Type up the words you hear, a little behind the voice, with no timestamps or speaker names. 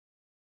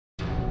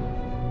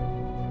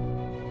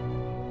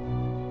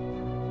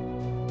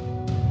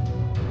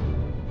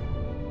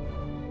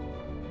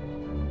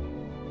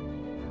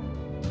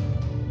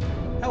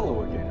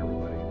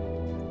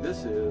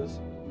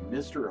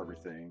Mr.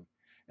 Everything,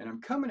 and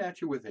I'm coming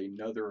at you with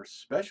another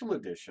special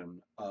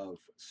edition of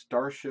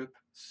Starship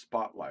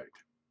Spotlight.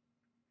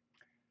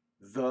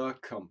 The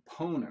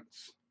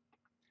components.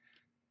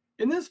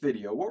 In this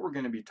video, what we're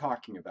going to be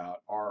talking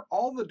about are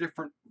all the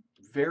different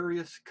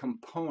various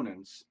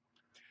components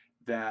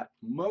that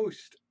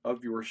most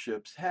of your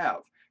ships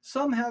have.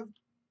 Some have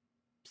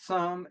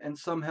some and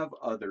some have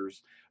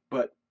others,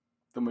 but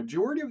the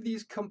majority of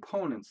these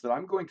components that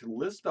I'm going to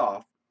list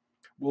off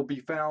will be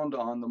found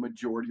on the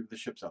majority of the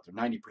ships out there,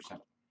 90%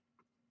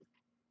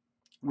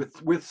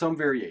 with some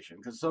variation,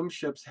 because some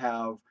ships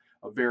have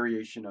a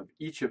variation of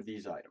each of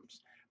these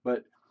items.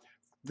 But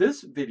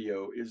this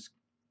video is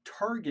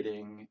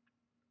targeting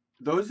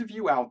those of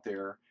you out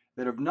there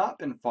that have not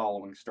been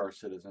following Star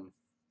Citizen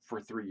for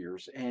 3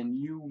 years,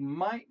 and you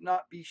might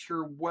not be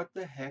sure what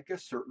the heck a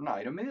certain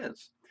item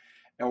is,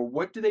 or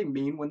what do they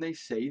mean when they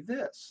say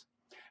this.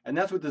 And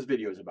that's what this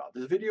video is about.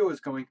 This video is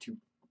going to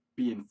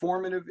be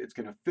informative. It's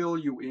going to fill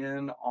you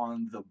in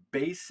on the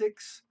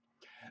basics,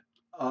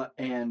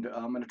 and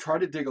I'm going to try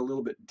to dig a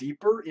little bit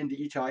deeper into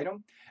each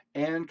item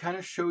and kind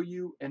of show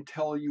you and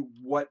tell you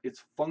what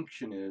its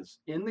function is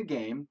in the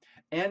game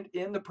and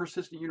in the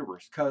persistent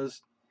universe,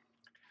 because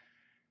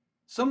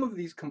some of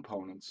these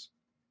components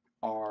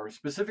are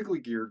specifically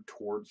geared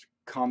towards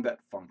combat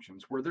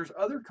functions, where there's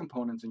other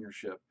components in your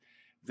ship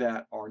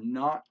that are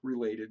not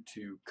related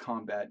to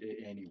combat in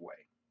any way.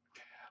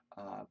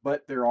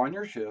 But they're on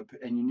your ship,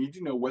 and you need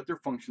to know what their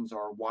functions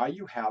are, why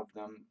you have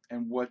them,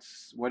 and what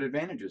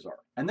advantages are.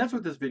 And that's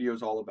what this video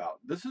is all about.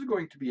 This is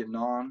going to be a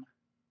non-formal,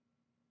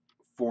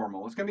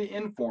 it's going to be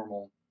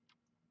informal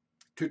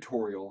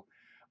tutorial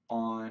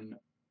on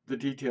the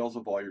details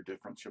of all your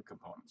different ship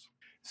components.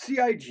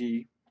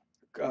 CIG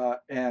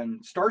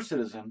and Star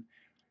Citizen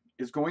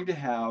is going to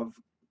have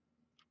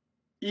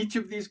each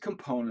of these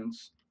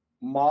components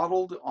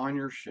modeled on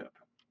your ship.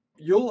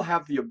 You'll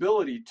have the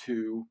ability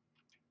to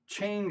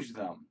change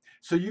them.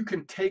 So you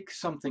can take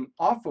something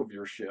off of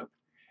your ship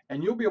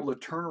and you'll be able to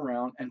turn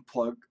around and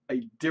plug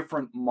a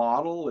different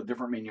model, a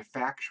different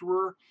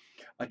manufacturer,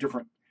 a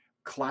different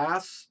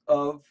class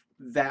of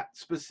that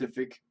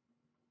specific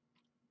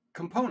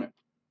component.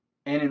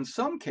 And in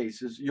some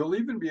cases, you'll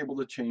even be able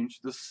to change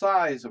the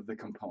size of the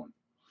component.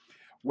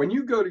 When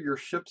you go to your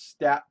ship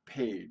stat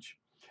page,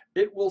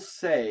 it will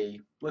say,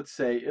 let's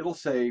say, it'll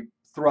say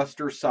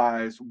thruster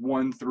size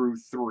 1 through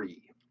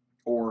 3.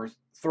 Or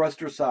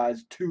thruster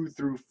size 2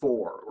 through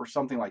 4, or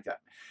something like that.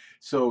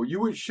 So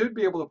you should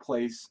be able to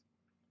place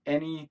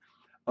any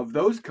of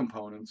those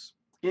components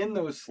in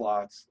those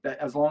slots, that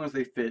as long as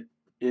they fit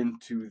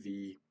into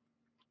the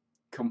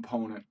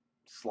component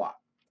slot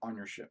on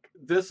your ship.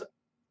 This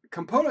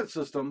component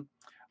system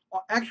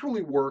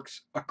actually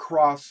works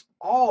across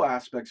all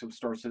aspects of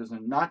Star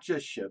Citizen, not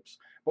just ships,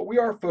 but we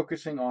are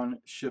focusing on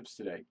ships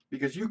today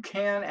because you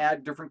can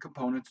add different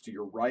components to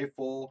your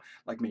rifle,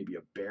 like maybe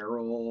a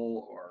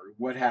barrel or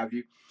what have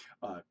you,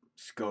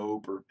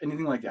 scope or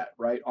anything like that,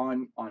 right?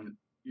 On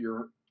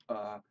your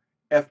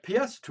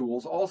FPS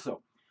tools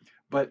also.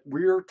 But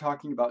we're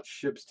talking about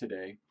ships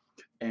today,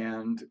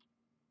 and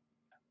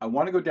I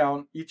want to go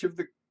down each of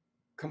the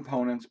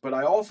components, but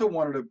I also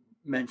wanted to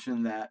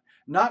mention that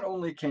not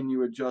only can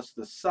you adjust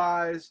the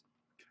size,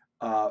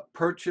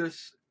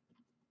 purchase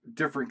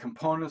different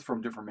components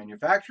from different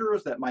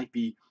manufacturers that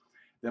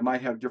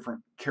might have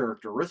different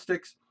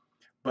characteristics,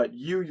 but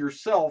you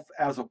yourself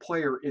as a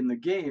player in the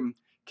game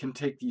can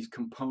take these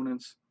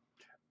components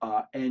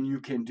and you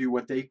can do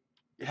what they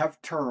have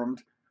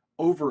termed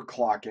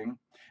overclocking.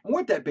 And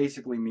what that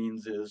basically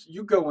means is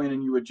you go in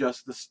and you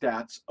adjust the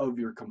stats of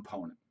your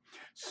component.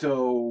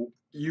 So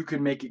you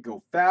can make it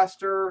go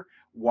faster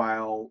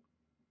while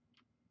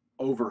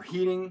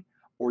overheating,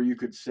 or you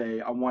could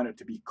say, I want it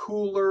to be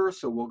cooler,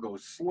 so we'll go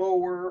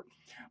slower,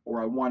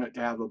 or I want it to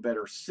have a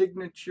better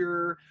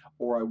signature,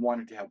 or I want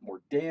it to have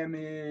more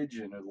damage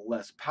and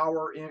less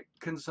power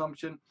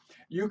consumption.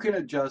 You can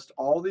adjust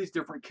all these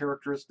different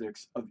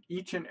characteristics of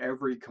each and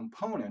every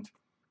component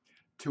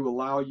to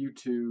allow you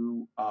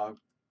to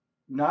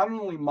not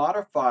only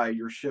modify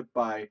your ship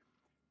by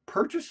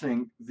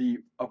purchasing the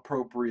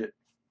appropriate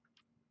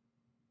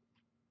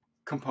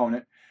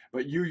component,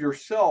 but you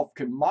yourself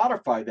can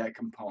modify that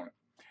component.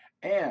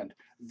 And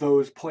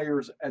those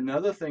players,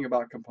 another thing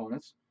about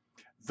components,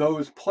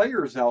 those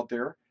players out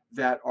there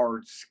that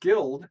are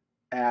skilled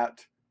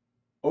at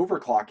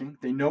overclocking,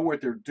 they know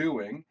what they're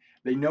doing,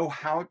 they know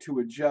how to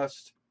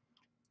adjust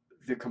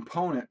the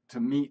component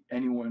to meet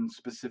anyone's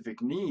specific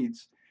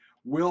needs,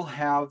 will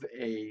have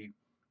a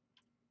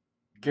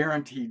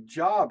guaranteed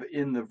job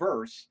in the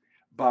verse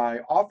by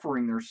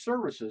offering their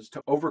services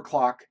to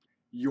overclock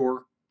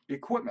your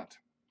equipment.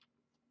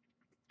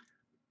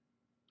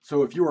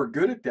 So if you are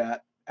good at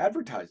that,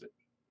 advertise it.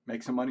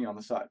 Make some money on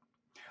the side.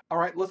 All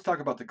right, let's talk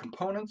about the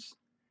components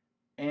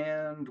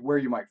and where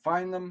you might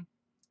find them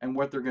and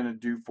what they're going to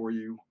do for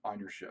you on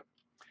your ship.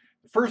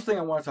 The first thing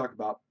I want to talk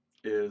about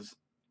is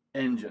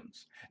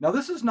engines. Now,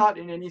 this is not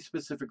in any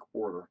specific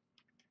order.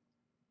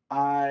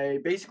 I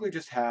basically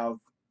just have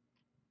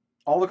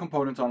all the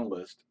components on a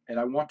list, and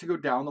I want to go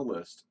down the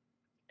list.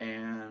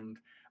 And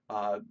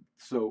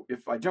so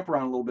if I jump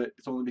around a little bit,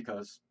 it's only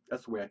because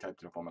that's the way I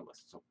typed it up on my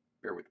list. So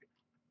bear with me.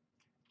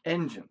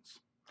 Engines.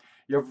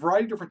 You have a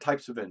variety of different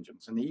types of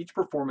engines, and they each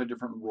perform a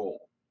different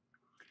role.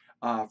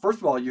 First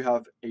of all, you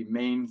have a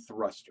main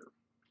thruster,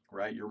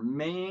 right? Your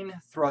main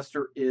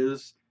thruster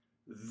is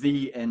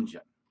the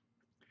engine.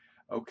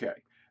 Okay.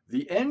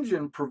 The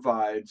engine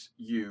provides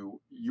you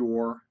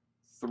your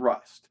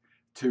thrust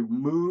to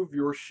move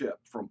your ship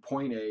from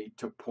point A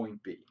to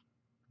point B.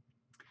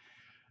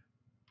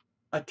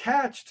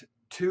 Attached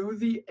to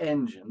the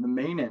engine, the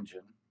main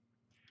engine,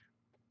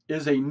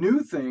 is a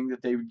new thing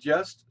that they've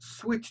just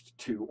switched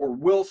to or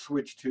will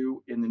switch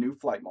to in the new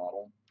flight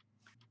model,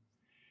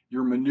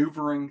 your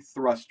maneuvering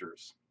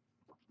thrusters.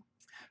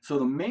 So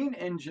the main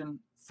engine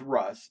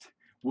thrust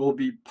will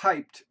be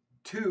piped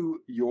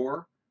to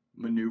your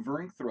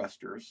maneuvering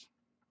thrusters,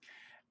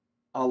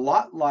 a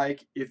lot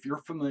like if you're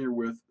familiar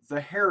with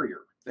the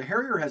Harrier. The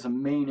Harrier has a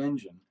main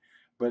engine,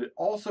 but it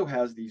also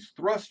has these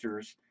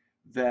thrusters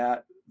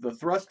that the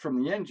thrust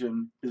from the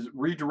engine is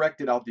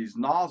redirected out these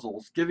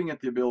nozzles, giving it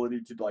the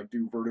ability to like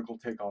do vertical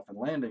takeoff and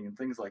landing and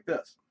things like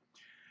this.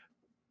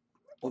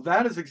 Well,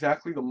 that is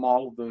exactly the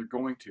model they're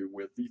going to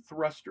with the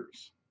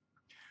thrusters.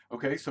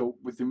 Okay, so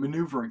with the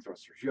maneuvering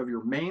thrusters, you have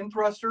your main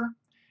thruster,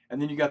 and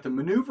then you got the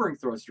maneuvering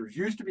thrusters.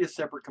 Used to be a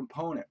separate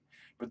component,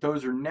 but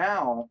those are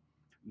now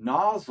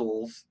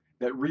nozzles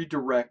that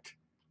redirect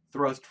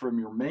thrust from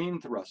your main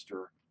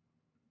thruster,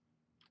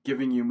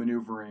 giving you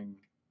maneuvering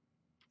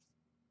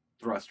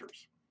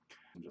thrusters.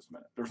 In just a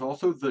minute. There's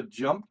also the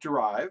jump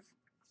drive,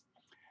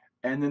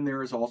 and then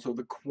there is also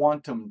the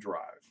quantum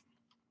drive.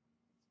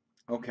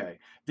 Okay,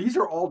 these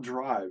are all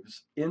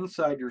drives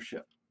inside your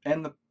ship,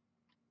 and the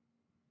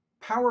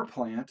power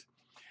plant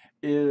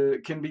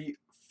can be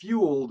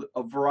fueled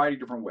a variety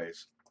of different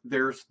ways.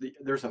 There's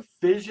a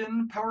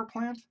fission power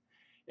plant,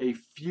 a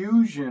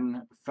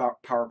fusion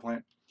power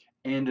plant,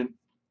 and an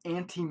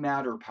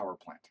antimatter power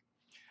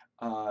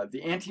plant.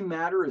 The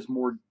antimatter is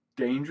more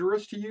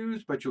dangerous to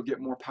use, but you'll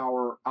get more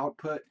power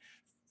output.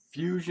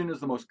 Fusion is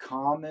the most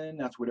common.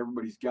 That's what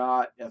everybody's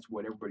got. That's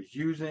what everybody's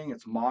using.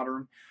 It's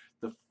modern.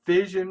 The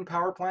fission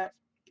power plant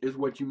is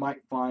what you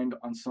might find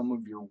on some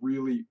of your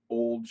really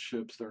old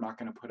ships. They're not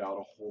going to put out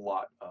a whole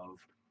lot of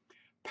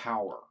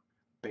power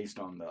based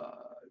on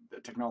the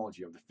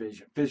technology of the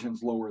fission.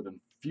 Fission's lower than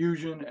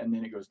fusion, and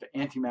then it goes to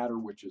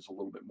antimatter, which is a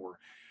little bit more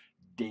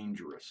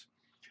dangerous.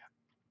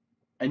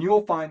 And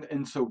you'll find,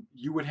 and so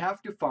you would have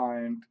to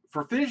find,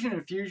 for fission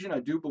and fusion, I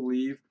do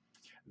believe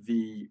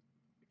the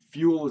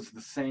fuel is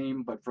the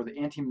same, but for the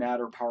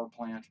antimatter power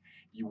plant,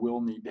 you will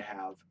need to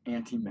have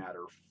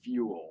antimatter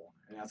fuel,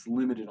 and that's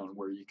limited on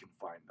where you can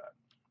find that.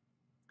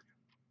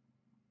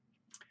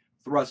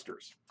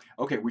 Thrusters.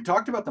 Okay, we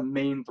talked about the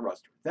main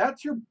thruster.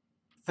 That's your,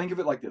 think of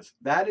it like this.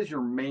 That is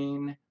your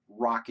main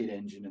rocket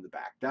engine in the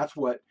back. That's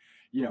what,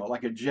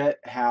 like a jet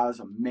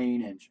has a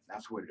main engine.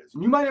 That's what it is.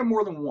 And you might have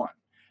more than one.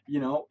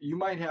 You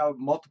might have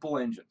multiple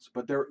engines,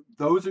 but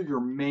those are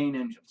your main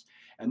engines.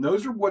 And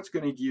those are what's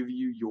going to give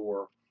you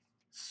your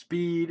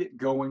speed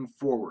going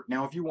forward.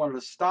 Now, if you wanted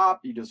to stop,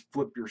 you just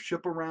flip your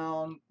ship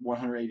around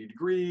 180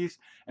 degrees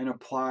and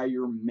apply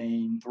your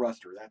main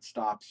thruster. That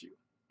stops you.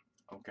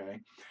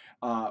 Okay.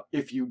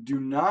 If you do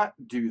not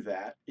do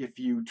that, if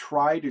you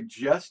try to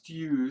just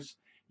use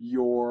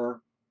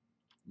your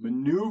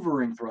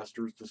maneuvering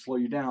thrusters to slow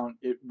you down,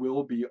 it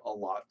will be a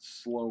lot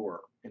slower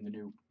in the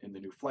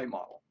new flight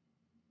model.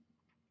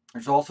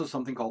 There's also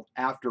something called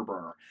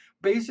afterburner.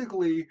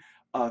 Basically,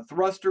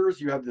 thrusters,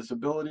 you have this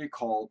ability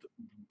called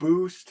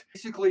boost.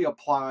 Basically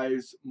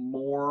applies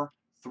more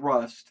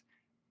thrust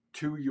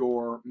to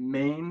your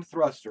main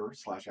thruster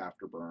slash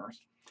afterburners.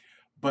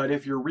 But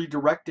if you're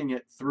redirecting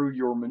it through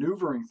your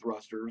maneuvering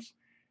thrusters,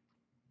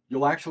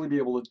 you'll actually be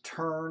able to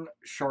turn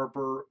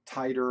sharper,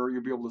 tighter.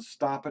 You'll be able to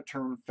stop a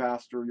turn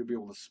faster. You'll be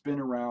able to spin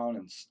around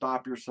and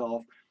stop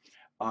yourself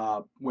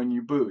when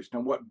you boost.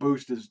 And what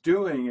boost is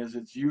doing is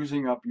it's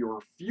using up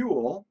your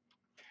fuel.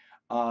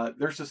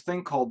 There's this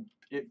thing called,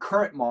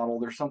 current model,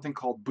 there's something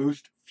called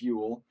boost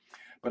fuel,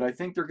 but I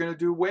think they're going to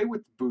do away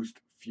with boost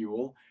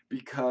fuel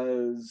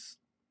because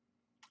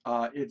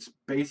it's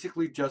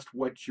basically just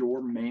what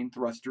your main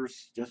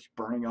thruster's just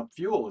burning up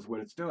fuel is what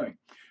it's doing.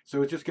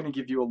 So it's just going to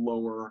give you a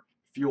lower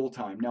fuel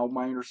time. Now,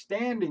 my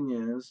understanding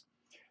is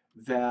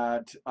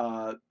that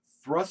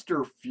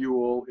thruster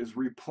fuel is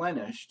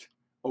replenished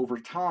over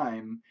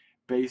time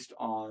based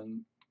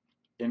on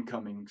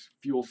incoming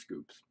fuel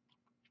scoops.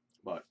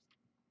 But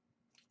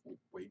we'll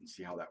wait and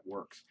see how that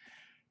works.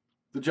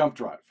 The jump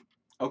drive.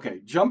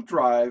 Okay, jump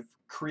drive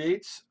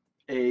creates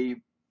a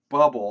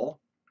bubble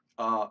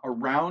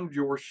around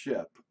your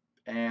ship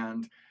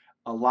and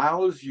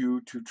allows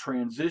you to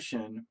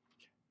transition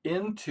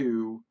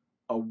into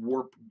a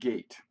warp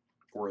gate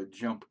or a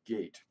jump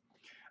gate.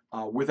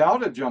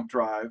 Without a jump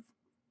drive,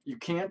 you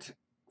can't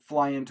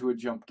fly into a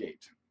jump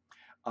gate.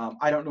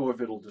 I don't know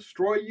if it'll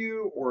destroy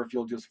you or if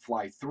you'll just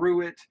fly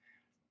through it.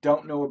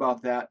 Don't know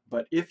about that.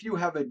 But if you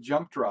have a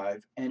jump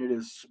drive and it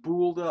is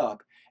spooled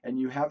up and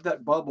you have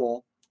that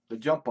bubble, the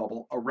jump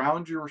bubble,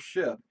 around your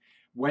ship.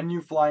 When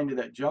you fly into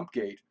that jump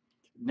gate,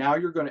 now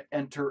you're going to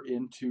enter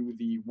into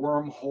the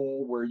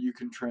wormhole where you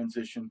can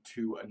transition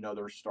to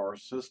another star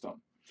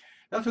system.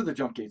 That's what the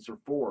jump gates are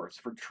for. It's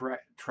for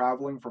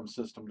traveling from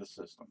system to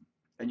system.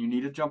 And you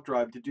need a jump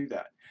drive to do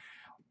that.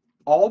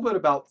 All but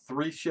about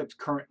 3 ships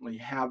currently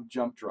have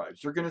jump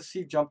drives. You're going to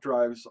see jump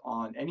drives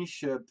on any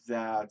ship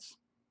that's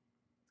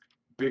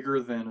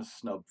bigger than a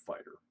snub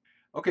fighter.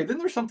 Okay, then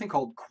there's something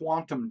called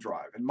quantum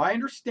drive. And my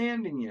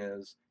understanding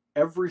is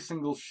every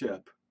single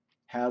ship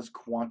has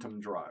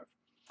quantum drive.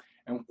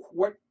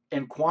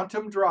 And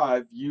quantum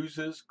drive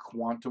uses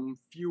quantum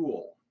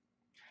fuel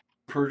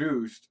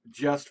produced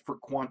just for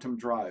quantum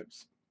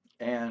drives.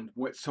 And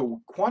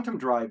so quantum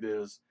drive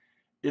is,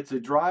 it's a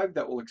drive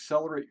that will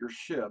accelerate your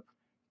ship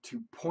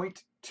to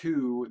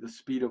 0.2 the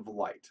speed of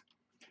light.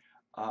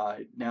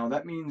 Now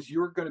that means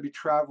you're going to be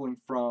traveling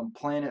from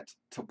planet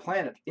to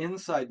planet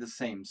inside the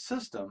same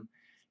system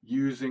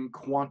using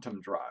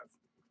quantum drive.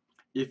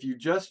 If you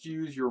just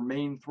use your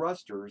main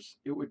thrusters,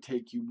 it would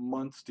take you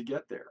months to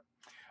get there.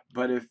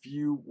 But if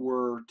you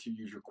were to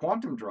use your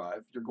quantum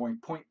drive, you're going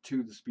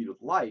 0.2 the speed of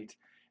light,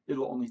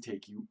 it'll only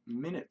take you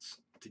minutes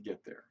to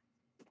get there.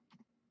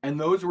 And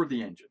those were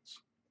the engines.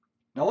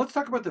 Now let's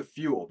talk about the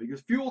fuel,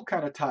 because fuel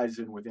kind of ties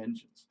in with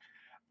engines.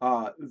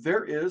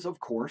 There is, of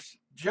course,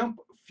 jump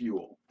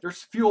fuel.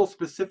 There's fuel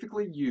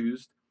specifically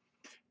used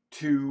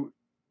to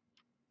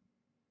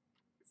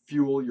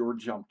fuel your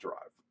jump drive.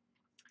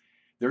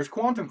 There's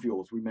quantum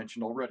fuel, as we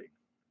mentioned already.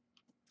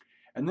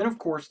 And then, of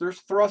course, there's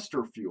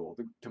thruster fuel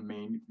to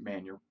man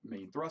your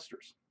main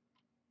thrusters.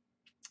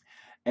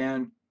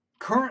 And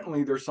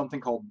currently, there's something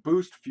called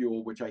boost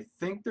fuel, which I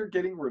think they're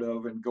getting rid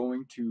of and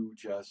going to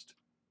just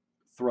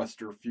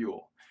thruster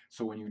fuel.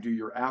 So when you do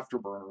your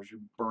afterburners, you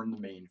burn the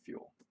main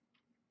fuel.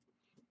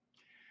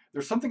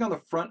 There's something on the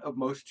front of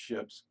most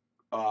ships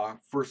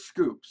for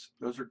scoops.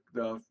 Those are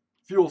the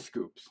fuel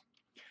scoops.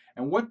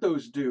 And what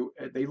those do,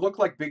 they look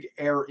like big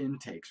air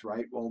intakes,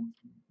 right? Well,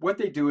 what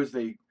they do is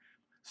they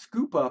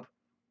scoop up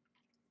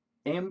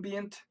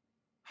ambient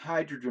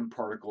hydrogen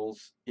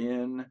particles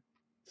in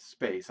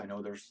space.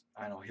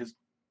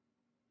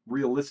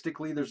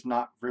 Realistically, there's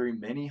not very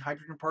many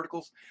hydrogen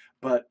particles,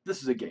 but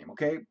this is a game,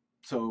 okay?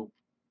 So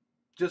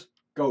just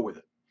go with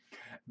it.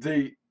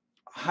 The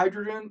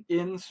hydrogen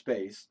in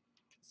space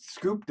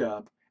scooped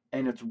up,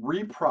 and it's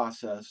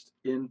reprocessed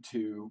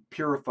into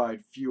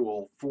purified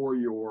fuel for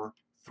your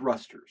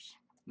thrusters.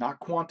 Not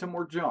quantum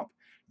or jump.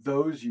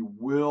 Those you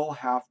will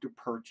have to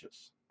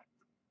purchase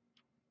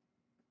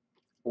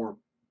or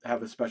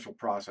have a special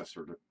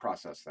processor to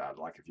process that,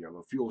 like if you have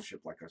a fuel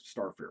ship like a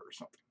Starfare or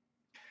something.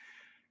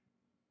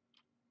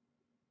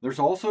 There's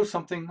also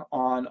something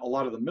on a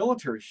lot of the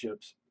military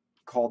ships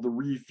called the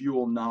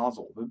refuel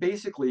nozzle. But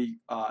basically,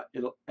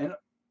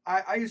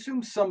 I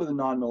assume some of the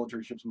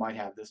non-military ships might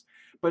have this,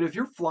 but if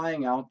you're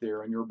flying out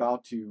there and you're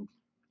about to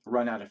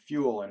run out of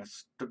fuel, and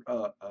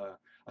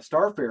a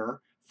Starfarer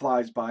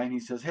flies by and he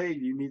says, "Hey,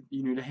 you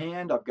need a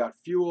hand? I've got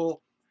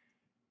fuel."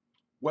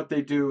 What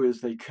they do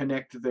is they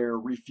connect their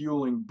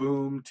refueling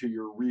boom to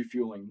your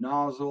refueling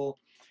nozzle,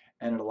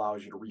 and it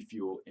allows you to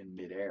refuel in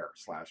midair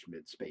 /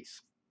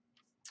 mid-space,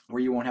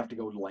 where you won't have to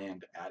go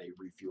land at a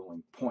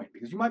refueling point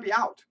because you might be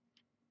out.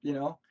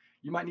 You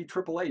might need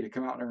AAA to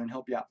come out there and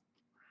help you out.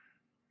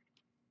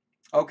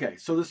 Okay,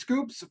 so the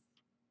scoops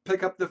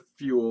pick up the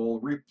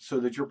fuel so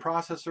that your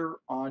processor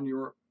on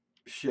your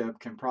ship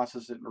can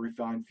process it and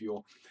refine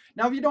fuel.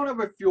 Now, if you don't have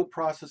a fuel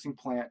processing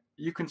plant,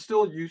 you can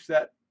still use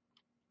that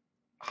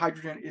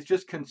hydrogen. It's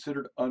just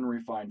considered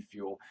unrefined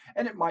fuel,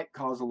 and it might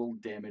cause a little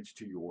damage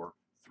to your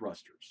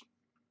thrusters.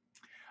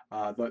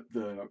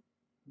 The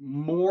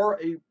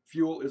more a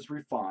fuel is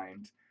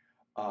refined,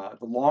 the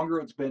longer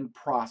it's been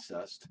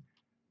processed,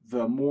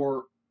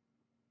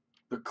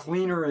 the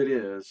cleaner it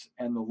is,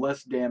 and the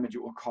less damage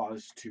it will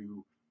cause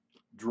to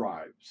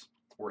drives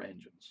or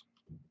engines.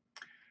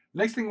 The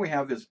next thing we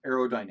have is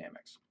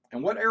aerodynamics.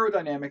 And what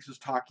aerodynamics is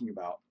talking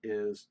about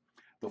is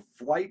the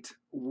flight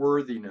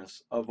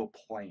worthiness of a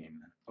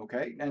plane.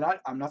 Okay, and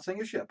I'm not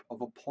saying a ship,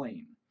 of a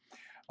plane,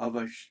 of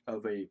a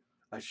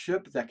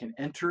ship that can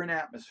enter an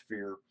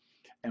atmosphere,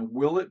 and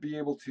will it be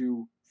able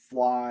to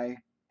fly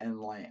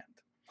and land?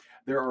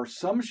 There are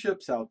some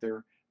ships out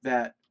there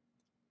that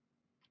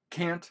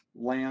can't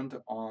land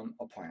on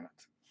a planet.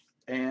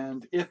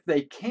 And if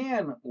they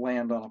can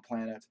land on a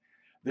planet,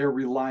 they're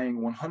relying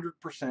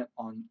 100%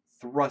 on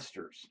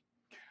thrusters,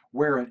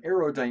 where an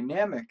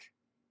aerodynamic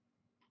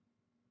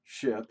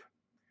ship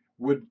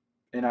would,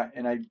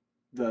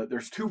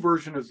 there's 2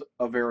 versions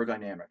of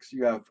aerodynamics.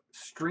 You have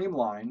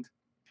streamlined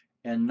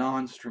and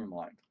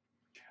non-streamlined.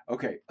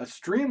 Okay, a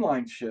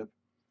streamlined ship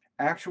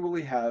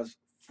actually has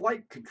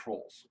flight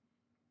controls.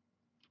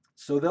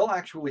 So they'll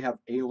actually have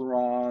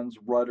ailerons,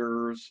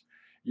 rudders,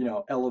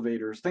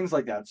 elevators, things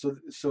like that.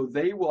 So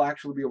they will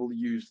actually be able to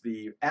use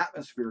the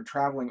atmosphere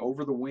traveling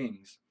over the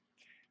wings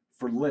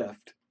for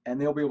lift, and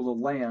they'll be able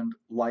to land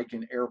like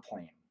an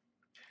airplane.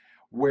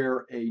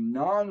 Where a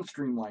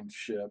non-streamlined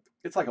ship,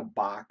 it's like a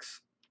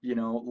box, you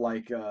know,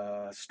 like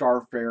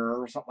Starfarer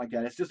or something like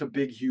that. It's just a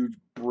big, huge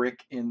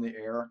brick in the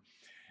air.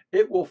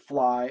 It will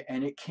fly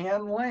and it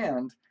can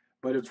land,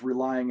 but it's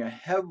relying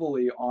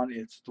heavily on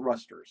its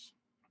thrusters.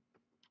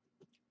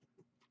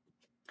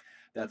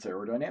 That's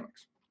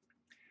aerodynamics.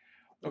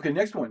 Okay,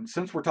 next one.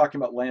 Since we're talking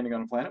about landing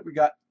on a planet, we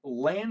got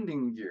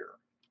landing gear.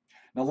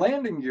 Now,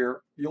 landing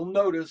gear, you'll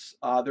notice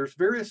there's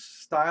various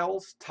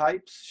styles,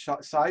 types,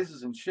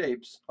 sizes, and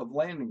shapes of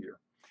landing gear.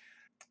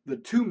 The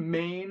two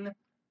main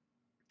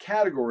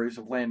categories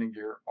of landing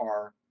gear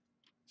are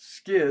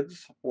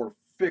skids or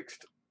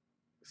fixed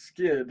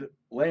skid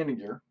landing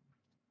gear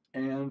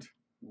and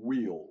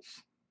wheels.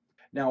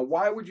 Now,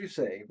 why would you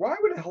say, why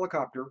would a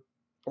helicopter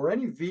or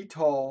any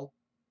VTOL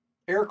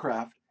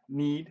aircraft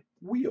need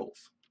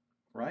wheels?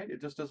 Right?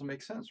 It just doesn't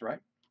make sense, right?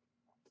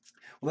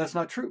 Well, that's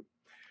not true.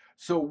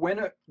 So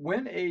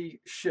when a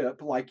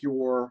ship like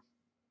your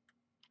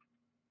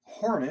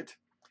Hornet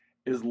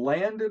is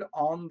landed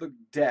on the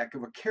deck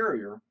of a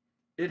carrier,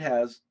 it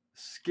has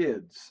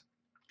skids.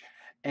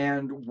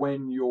 And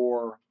when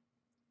your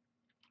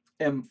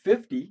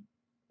M50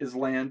 is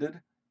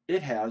landed,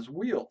 it has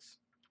wheels.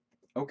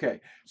 Okay,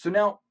 so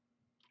now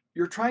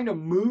you're trying to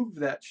move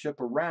that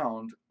ship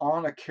around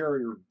on a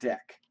carrier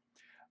deck.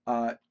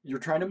 You're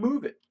trying to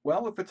move it.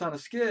 Well, if it's on a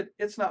skid,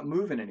 it's not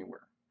moving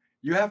anywhere.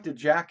 You have to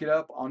jack it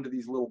up onto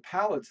these little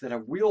pallets that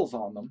have wheels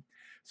on them.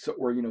 So,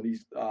 or you know,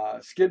 these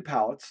skid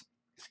pallets.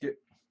 Skid,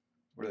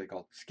 what are they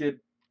called? Skid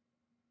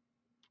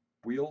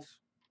wheels.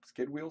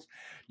 Skid wheels.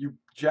 You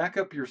jack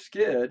up your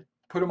skid,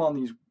 put them on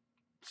these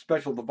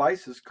special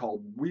devices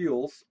called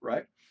wheels,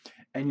 right?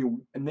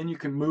 And then you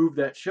can move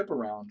that ship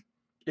around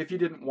if you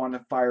didn't want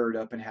to fire it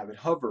up and have it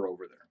hover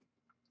over there.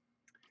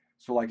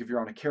 So, like if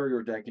you're on a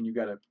carrier deck and you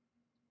got to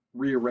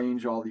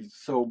rearrange all these.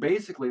 So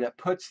basically that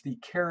puts the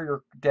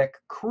carrier deck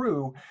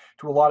crew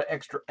to a lot of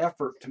extra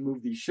effort to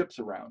move these ships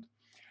around.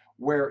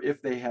 Where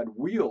if they had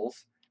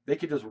wheels, they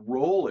could just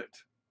roll it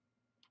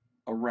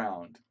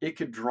around. It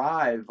could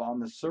drive on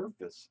the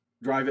surface,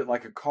 drive it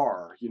like a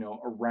car, you know,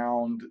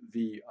 around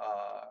the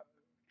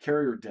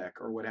carrier deck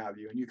or what have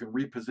you, and you can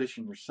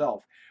reposition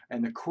yourself.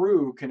 And the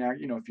crew can act,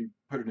 you know, if you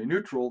put it in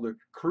neutral, the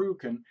crew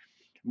can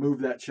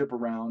move that ship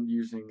around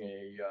using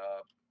a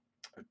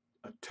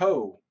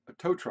tow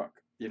truck,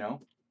 you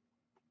know,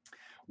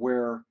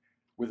 where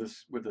with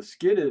a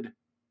skidded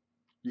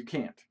you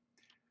can't.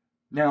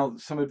 Now,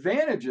 some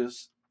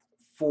advantages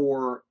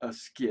for a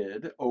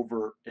skid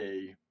over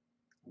a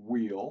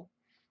wheel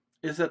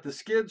is that the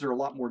skids are a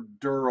lot more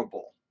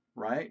durable,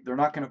 right? They're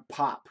not going to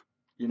pop.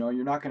 You know,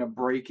 you're not going to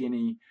break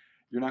any.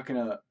 You're not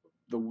going to.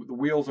 The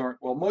wheels aren't.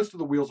 Well, most of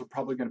the wheels are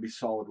probably going to be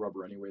solid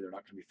rubber anyway. They're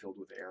not going to be filled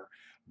with air,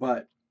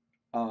 but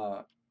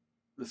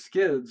the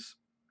skids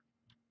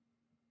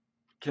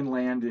can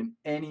land in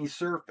any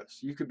surface.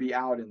 You could be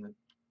out in the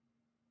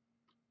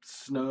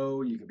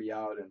snow, you could be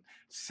out in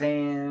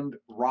sand,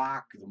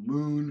 rock, the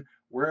moon,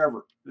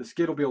 wherever. The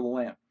skid will be able to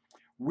land.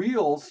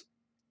 Wheels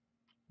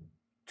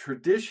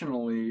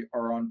traditionally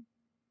are on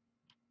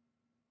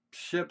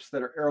ships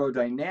that are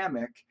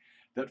aerodynamic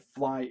that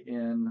fly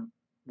in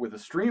with a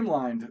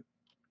streamlined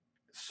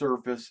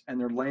surface and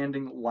they're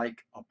landing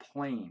like a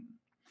plane.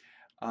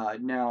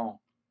 Now,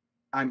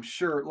 I'm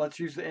sure, let's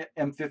use the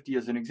M50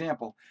 as an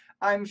example.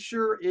 I'm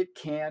sure it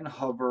can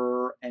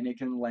hover and it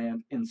can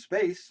land in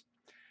space,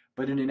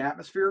 but in an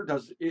atmosphere,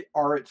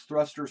 are its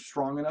thrusters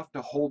strong enough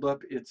to hold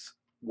up its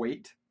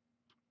weight?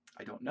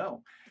 I don't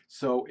know.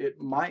 So it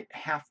might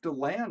have to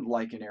land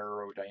like an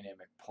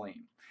aerodynamic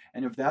plane.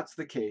 And if that's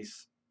the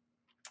case,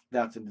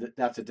 that's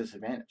a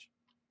disadvantage.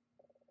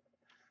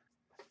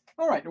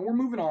 All right, now we're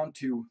moving on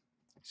to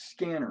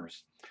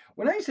scanners.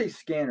 When I say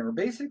scanner,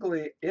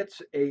 basically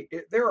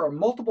there are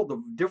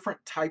multiple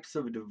different types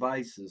of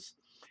devices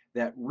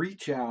that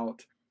reach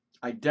out,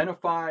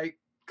 identify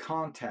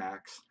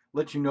contacts,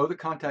 let you know the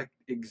contact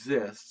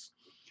exists,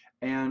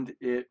 and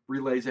it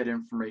relays that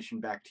information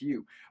back to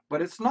you.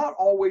 But it's not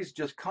always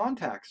just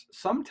contacts.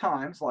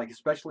 Sometimes, like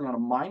especially on a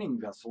mining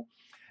vessel,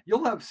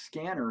 you'll have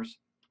scanners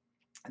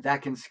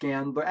that can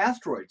scan the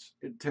asteroids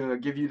to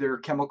give you their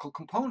chemical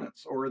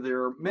components or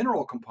their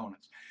mineral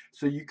components.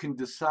 So you can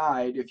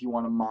decide if you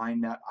want to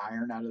mine that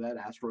iron out of that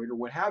asteroid or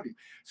what have you.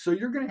 So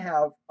you're going to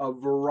have a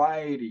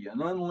variety,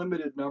 an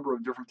unlimited number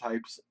of different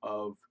types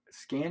of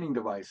scanning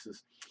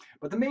devices.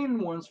 But the main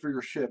ones for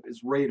your ship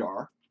is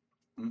radar.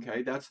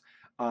 Okay, that's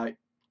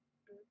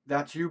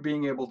you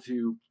being able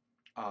to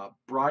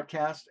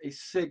broadcast a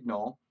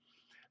signal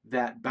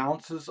that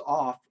bounces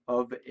off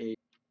of a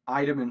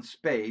item in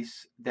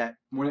space that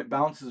when it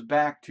bounces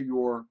back to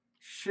your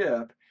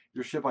ship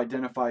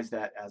identifies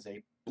that as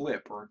a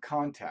blip or a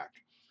contact.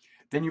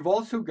 Then you've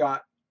also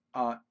got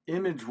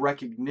image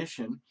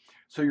recognition.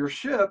 So your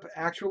ship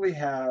actually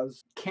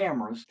has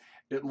cameras.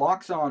 It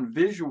locks on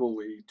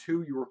visually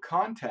to your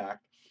contact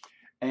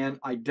and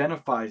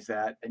identifies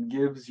that and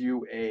gives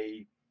you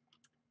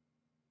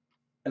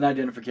an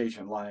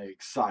identification like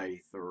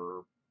Scythe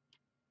or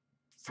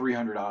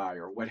 300i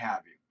or what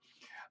have you.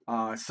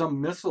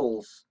 Some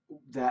missiles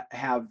that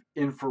have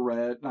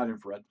not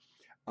infrared,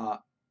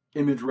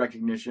 image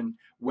recognition.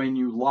 When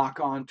you lock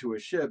onto a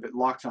ship, it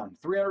locks on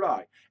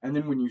 300i, and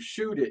then when you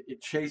shoot it,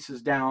 it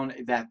chases down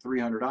that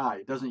 300i.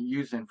 It doesn't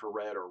use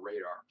infrared or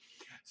radar,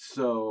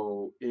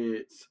 so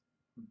it's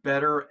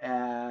better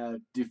at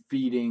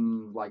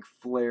defeating like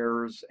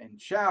flares and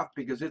chaff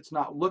because it's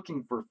not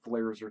looking for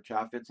flares or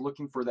chaff. It's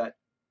looking for that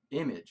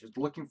image. It's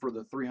looking for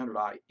the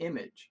 300i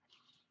image.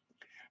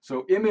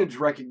 So image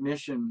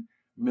recognition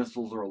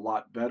missiles are a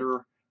lot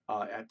better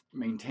at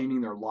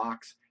maintaining their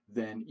locks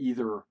than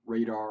either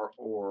radar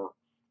or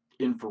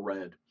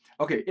infrared.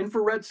 Okay,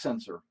 infrared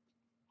sensor.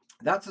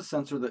 That's a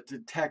sensor that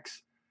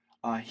detects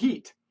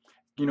heat.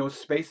 You know,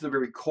 space is a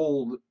very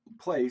cold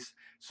place,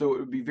 so it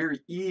would be very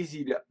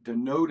easy to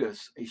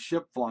notice a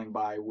ship flying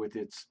by with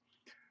its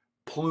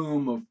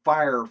plume of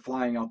fire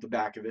flying out the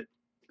back of it.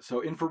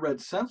 So infrared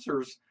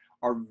sensors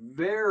are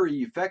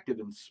very effective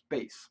in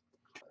space.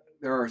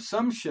 There are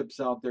some ships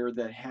out there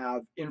that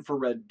have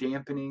infrared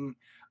dampening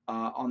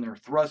on their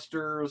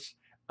thrusters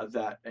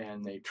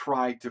and they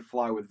try to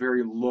fly with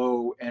very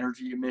low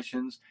energy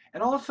emissions.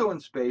 And also in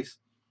space,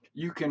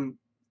 you can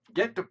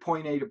get to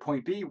point A to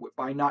point B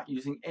by not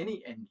using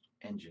any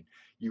engine.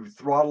 You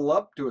throttle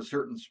up to a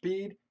certain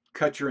speed,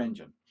 cut your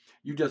engine.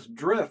 You just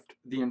drift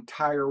the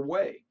entire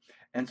way.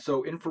 And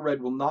so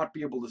infrared will not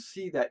be able to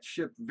see that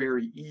ship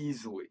very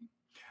easily.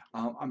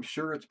 I'm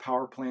sure it's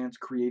power plants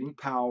creating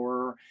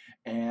power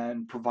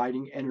and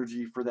providing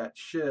energy for that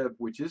ship,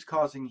 which is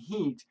causing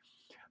heat,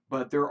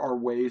 but there are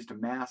ways to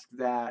mask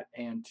that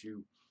and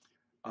to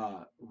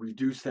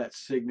reduce that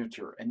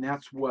signature. And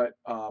that's what,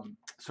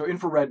 so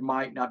infrared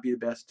might not be the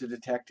best to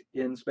detect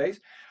in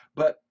space,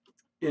 but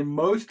in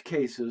most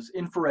cases,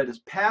 infrared is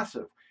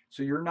passive.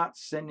 So you're not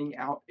sending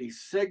out a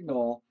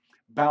signal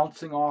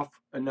bouncing off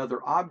another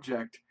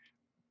object,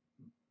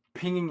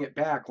 pinging it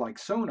back like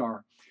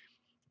sonar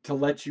to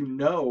let you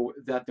know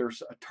that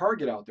there's a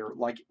target out there,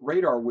 like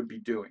radar would be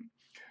doing.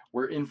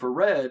 Where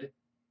infrared,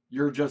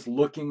 you're just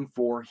looking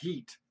for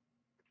heat.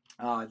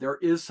 There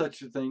is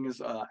such a thing as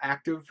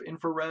active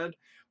infrared,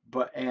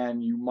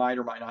 and you might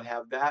or might not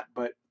have that,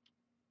 but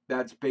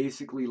that's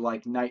basically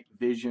like night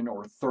vision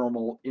or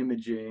thermal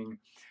imaging.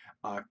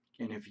 And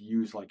if you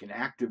use like an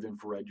active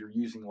infrared, you're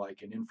using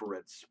like an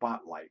infrared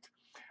spotlight,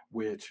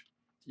 which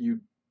you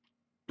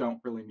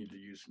don't really need to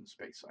use in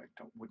space,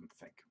 wouldn't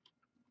think.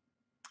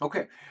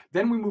 Okay,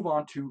 then we move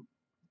on to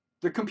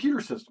the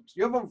computer systems.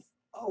 You have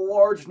a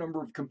large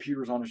number of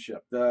computers on a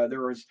ship.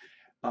 There is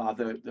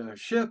the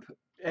ship,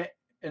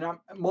 and a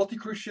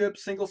multi-crew ship,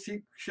 single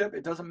seat ship,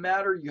 it doesn't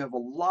matter. You have a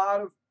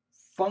lot of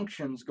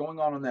functions going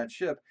on that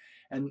ship,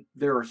 and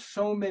there are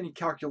so many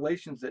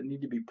calculations that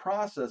need to be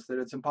processed that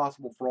it's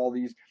impossible for all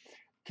these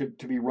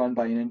to be run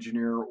by an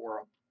engineer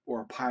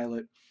or a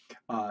pilot.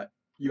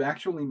 You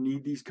actually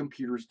need these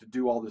computers to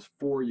do all this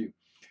for you.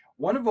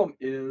 One of them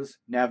is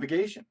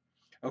navigation.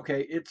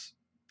 Okay, it's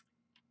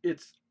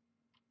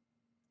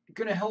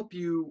going to help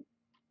you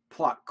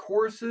plot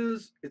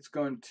courses. It's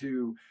going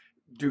to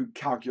do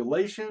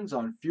calculations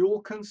on fuel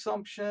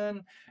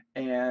consumption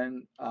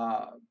and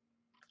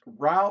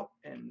route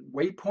and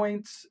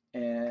waypoints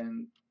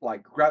and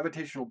like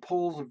gravitational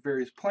pulls of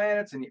various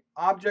planets and the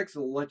objects.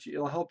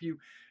 It'll help you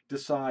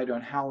decide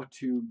on how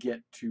to get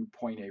to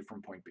point A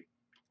from point B,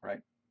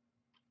 right?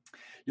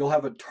 You'll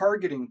have a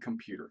targeting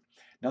computer.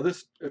 Now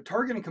this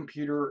targeting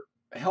computer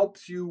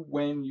helps you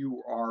when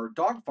you are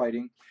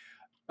dogfighting,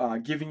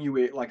 giving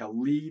you like a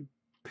lead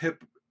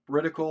pip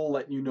reticle,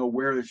 letting you know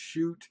where to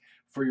shoot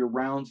for your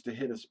rounds to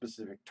hit a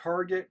specific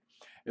target.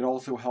 It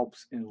also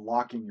helps in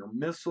locking your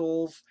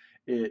missiles.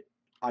 It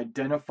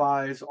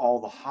identifies all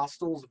the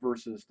hostiles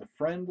versus the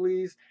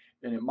friendlies,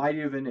 and it might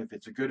even, if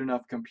it's a good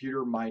enough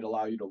computer, might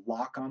allow you to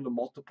lock onto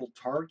multiple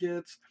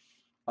targets.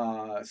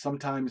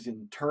 Sometimes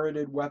in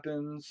turreted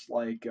weapons,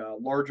 like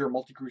larger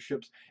multi-crew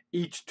ships,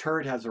 each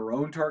turret has their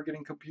own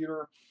targeting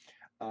computer.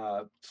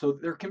 So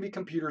there can be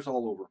computers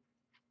all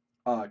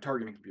over,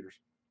 targeting computers.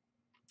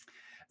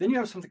 Then you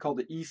have something called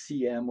the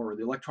ECM, or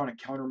the electronic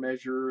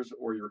countermeasures,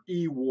 or your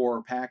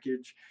E-war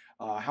package,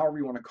 however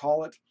you want to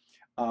call it.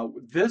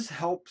 This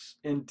helps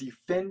in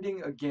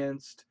defending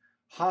against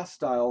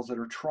hostiles that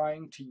are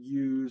trying to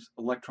use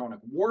electronic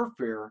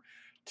warfare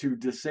to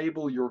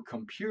disable your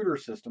computer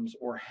systems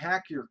or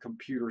hack your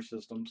computer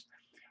systems.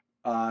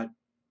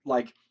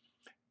 Like,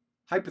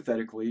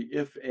 hypothetically,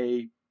 if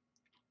a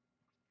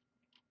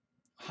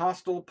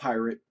hostile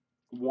pirate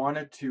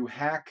wanted to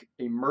hack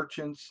a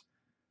merchant's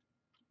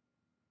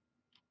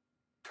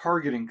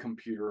targeting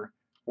computer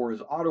or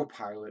his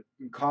autopilot,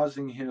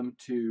 causing him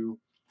to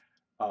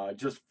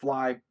just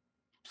fly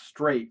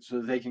straight so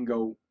that they can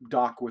go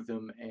dock with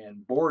him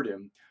and board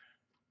him,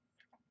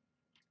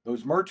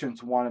 those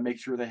merchants want to make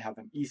sure they have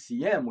an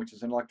ECM, which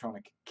is an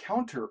electronic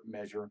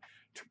countermeasure,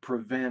 to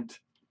prevent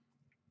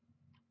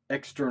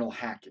external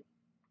hacking.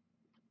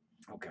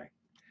 Okay.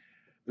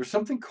 There's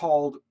something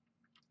called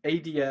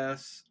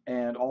ADS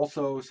and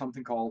also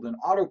something called an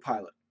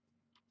autopilot.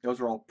 Those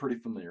are all pretty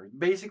familiar.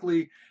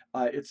 Basically,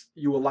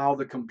 you allow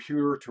the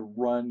computer to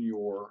run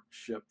your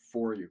ship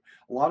for you.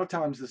 A lot of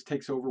times this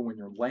takes over when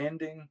you're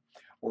landing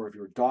or if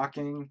you're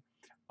docking,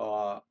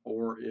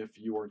 or if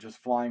you are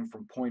just flying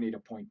from point A to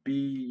point B,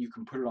 you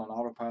can put it on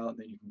autopilot and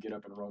then you can get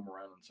up and roam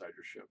around inside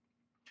your ship.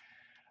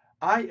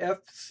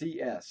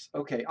 IFCS.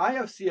 Okay,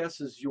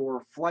 IFCS is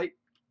your flight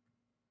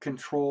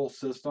control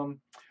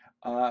system.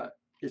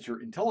 It's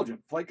your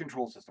intelligent flight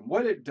control system.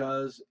 What it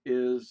does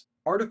is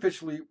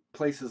artificially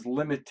places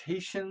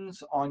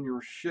limitations on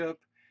your ship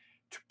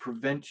to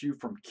prevent you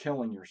from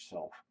killing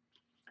yourself.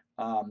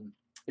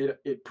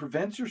 It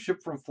prevents your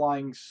ship from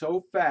flying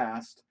so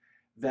fast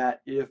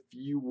that if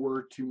you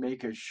were to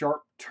make a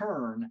sharp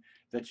turn,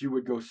 that you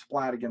would go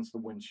splat against the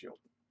windshield.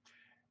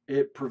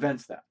 It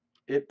prevents that.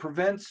 It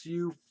prevents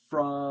you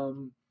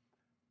from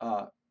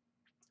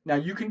now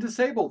you can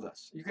disable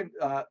this. You can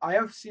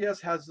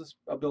IFCS has this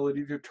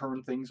ability to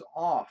turn things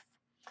off.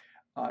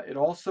 It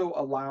also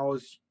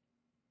allows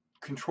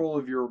control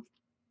of your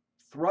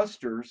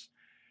thrusters.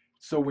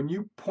 So when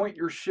you point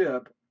your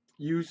ship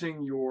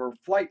using your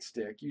flight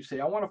stick, you say,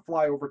 I want to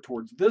fly over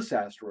towards this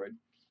asteroid.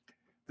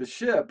 The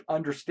ship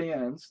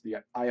understands, the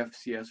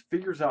IFCS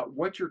figures out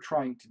what you're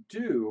trying to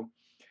do,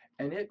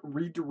 and it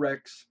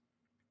redirects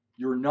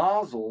your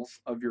nozzles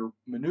of your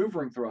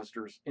maneuvering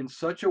thrusters in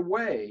such a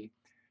way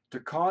to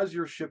cause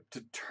your ship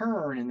to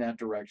turn in that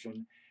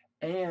direction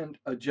and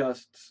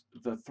adjusts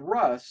the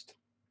thrust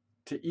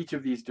to each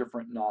of these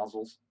different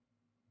nozzles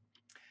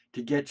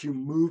to get you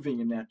moving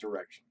in that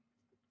direction.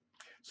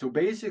 So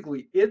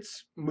basically,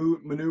 it's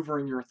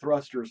maneuvering your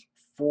thrusters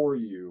for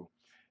you,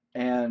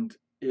 and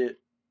it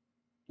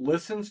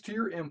listens to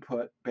your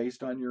input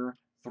based on your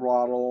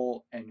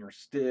throttle and your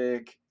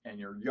stick and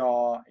your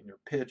yaw and your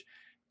pitch.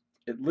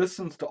 It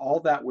listens to all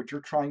that, what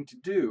you're trying to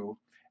do,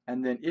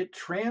 and then it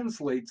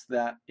translates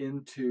that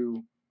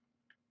into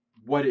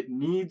what it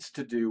needs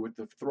to do with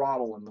the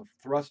throttle and the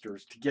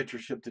thrusters to get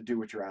your ship to do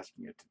what you're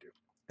asking it to do.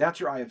 That's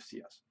your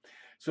IFCS.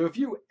 So if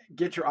you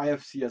get your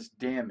IFCS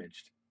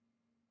damaged,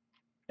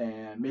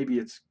 and maybe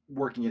it's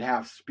working at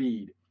half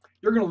speed,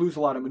 you're going to lose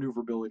a lot of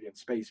maneuverability in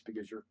space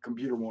because your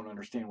computer won't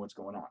understand what's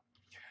going on.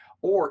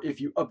 Or if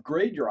you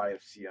upgrade your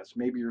IFCS,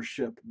 maybe your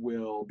ship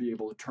will be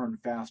able to turn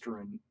faster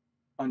and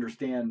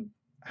understand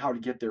how to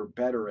get there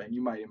better, and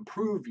you might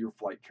improve your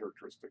flight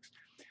characteristics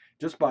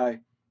just by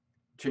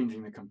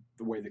changing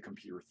the way the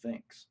computer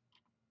thinks.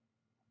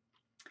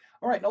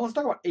 All right, now let's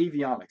talk about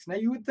avionics. Now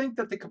you would think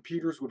that the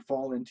computers would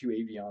fall into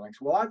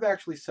avionics. Well, I've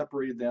actually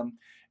separated them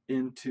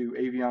into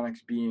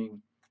avionics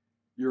being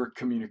your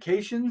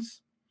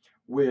communications,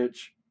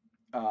 which,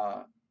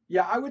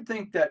 yeah, I would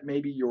think that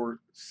maybe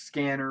your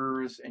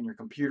scanners and your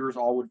computers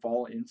all would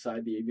fall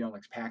inside the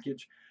avionics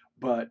package,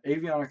 but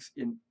avionics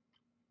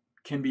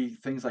can be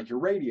things like your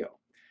radio,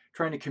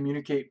 trying to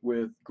communicate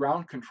with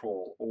ground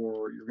control,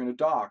 or you're going to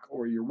dock,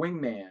 or your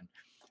wingman.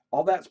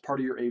 All that's part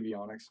of your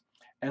avionics.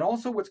 And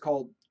also what's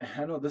called,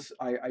 I know this,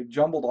 I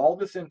jumbled all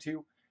this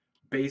into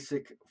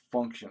basic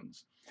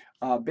functions.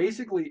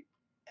 Basically,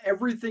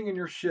 everything in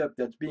your ship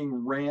that's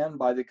being ran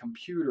by the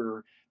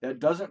computer that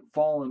doesn't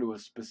fall into a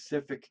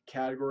specific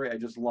category, I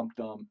just lumped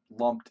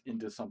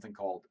into something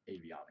called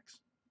avionics.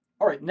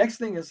 All right, next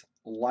thing is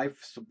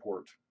life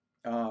support.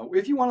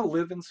 If you want to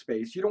live in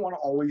space, you don't want to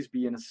always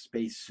be in a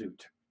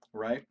spacesuit,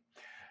 right?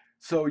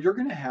 So you're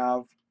going to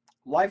have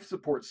life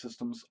support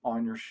systems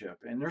on your ship.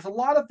 And there's a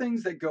lot of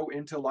things that go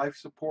into life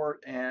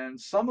support, and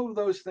some of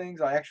those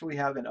things I actually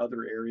have in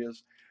other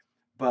areas.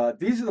 But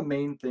these are the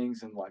main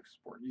things in life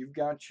support. You've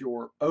got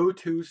your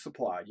O2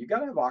 supply. You got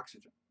to have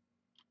oxygen.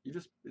 You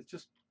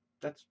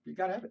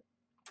got to have it.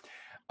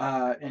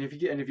 And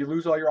if you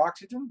lose all your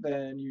oxygen,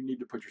 then you need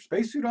to put your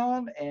spacesuit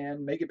on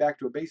and make it back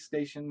to a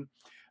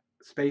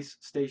space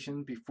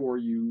station before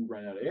you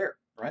run out of air,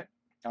 right?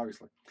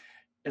 Obviously.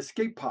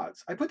 Escape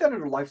pods. I put that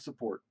under life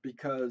support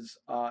because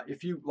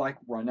if you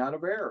run out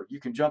of air, you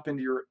can jump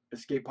into your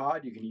escape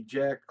pod, you can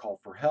eject, call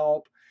for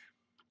help,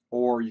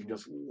 or you can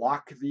just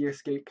lock the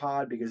escape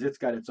pod because it's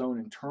got its own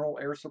internal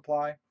air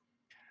supply,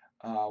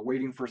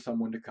 waiting for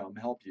someone to come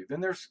help you.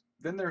 Then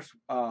there's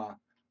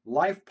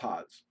life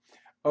pods.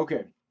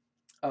 Okay,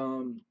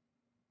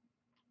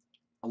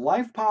 a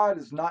life pod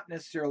is not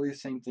necessarily the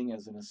same thing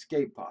as an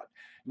escape pod.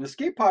 An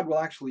escape pod will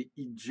actually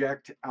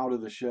eject out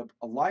of the ship.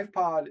 A life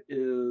pod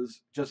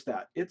is just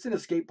that. It's an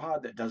escape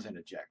pod that doesn't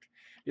eject.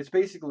 It's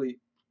basically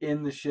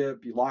in the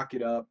ship, you lock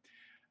it up.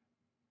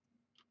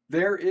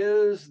 There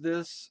is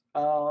this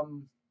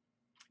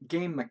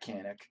game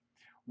mechanic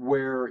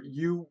where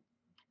you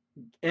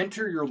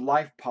enter your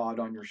life pod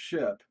on your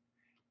ship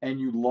and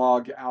you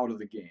log out of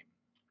the game.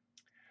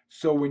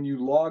 So when you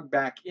log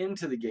back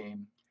into the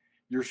game,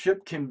 your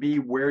ship can be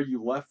where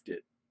you left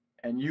it,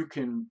 and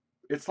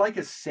it's like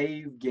a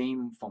save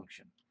game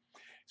function.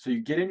 So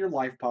you get in your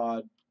life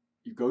pod,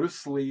 you go to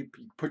sleep,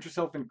 you put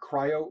yourself in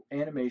cryo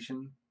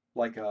animation,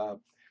 like a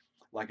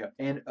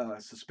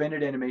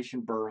suspended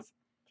animation berth,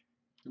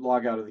 you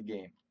log out of the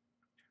game.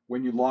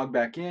 When you log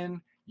back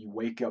in, you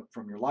wake up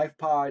from your life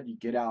pod, you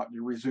get out,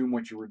 you resume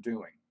what you were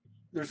doing.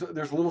 There's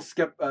a little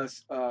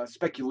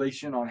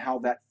speculation on how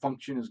that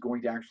function is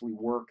going to actually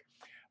work,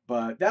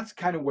 but that's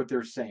kind of what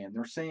they're saying.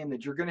 They're saying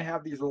that you're going to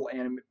have these little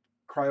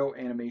cryo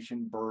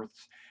animation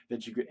berths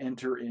that you could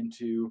enter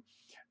into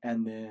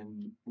and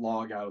then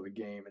log out of the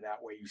game, and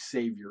that way you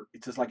save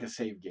it's just like a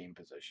save game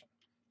position,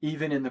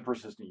 even in the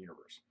persistent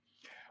universe.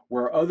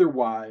 Where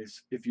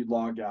otherwise, if you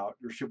log out,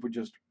 your ship would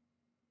just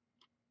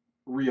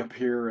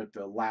reappear at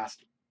the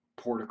last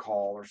port of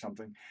call or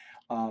something.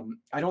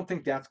 I don't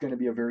think that's going to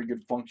be a very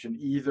good function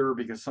either,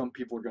 because some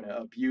people are going to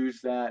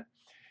abuse that.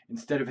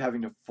 Instead of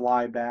having to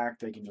fly back,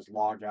 they can just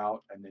log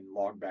out and then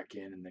log back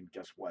in, and then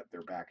guess what?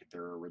 They're back at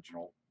their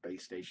original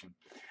base station.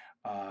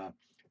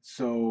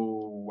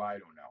 So I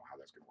don't know how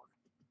that's going to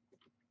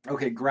work.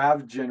 Okay,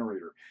 grav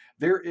generator.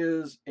 There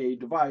is a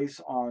device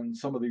on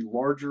some of the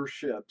larger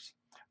ships,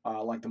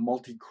 like the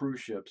multi-crew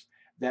ships,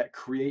 that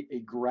create a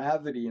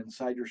gravity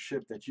inside your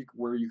ship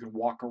where you can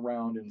walk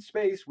around in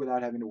space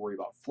without having to worry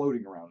about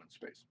floating around in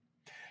space.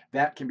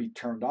 That can be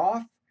turned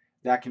off.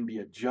 That can be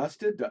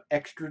adjusted to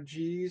extra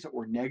G's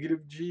or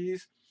negative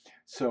G's.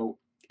 So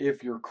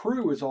if your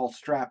crew is all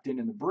strapped in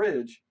the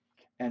bridge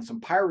and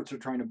some pirates are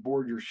trying to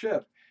board your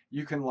ship,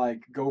 you can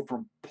like go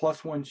from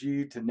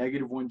 +1G to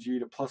 -1G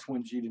to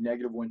 +1G to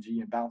 -1G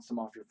and bounce them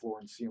off your floor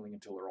and ceiling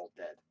until they're all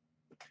dead.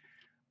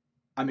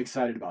 I'm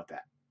excited about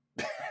that.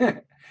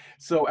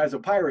 So as a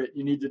pirate,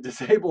 you need to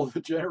disable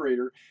the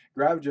generator,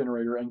 grav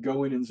generator, and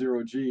go in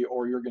 0G,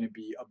 or you're going to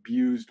be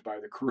abused by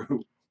the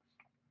crew.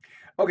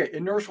 Okay,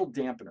 inertial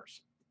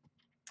dampeners.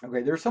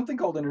 Okay, there's something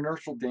called an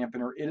inertial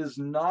dampener. It is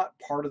not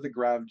part of the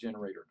grav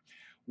generator.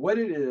 What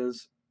it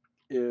is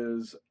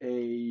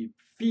a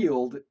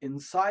field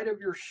inside of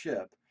your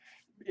ship.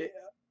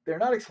 They're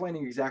not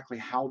explaining exactly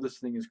how this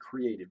thing is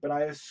created, but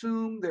I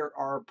assume there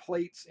are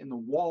plates in the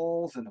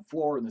walls and the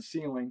floor and the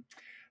ceiling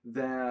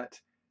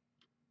that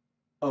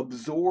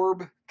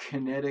absorb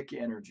kinetic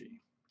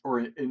energy or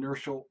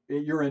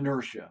your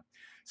inertia.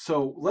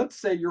 So let's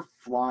say you're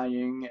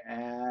flying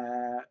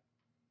at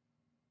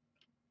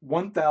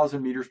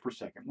 1,000 meters per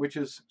second, which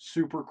is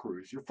super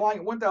cruise. You're flying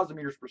at 1,000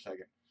 meters per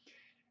second,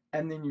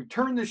 and then you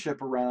turn the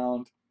ship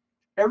around.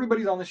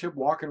 Everybody's on the ship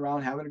walking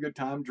around, having a good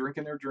time,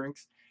 drinking their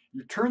drinks.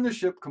 You turn the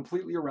ship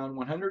completely around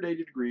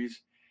 180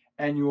 degrees,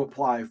 and you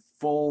apply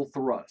full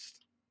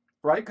thrust,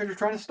 right? Because you're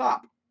trying to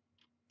stop.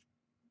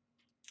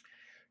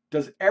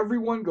 Does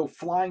everyone go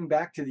flying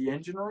back to the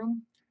engine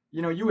room?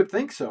 You know, you would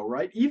think so,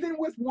 right? Even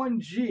with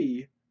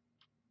 1G,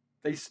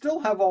 they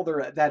still have all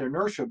that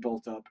inertia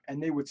built up,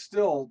 and they would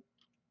still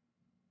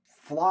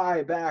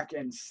fly back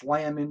and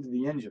slam into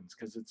the engines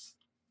because it's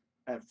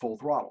at full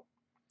throttle.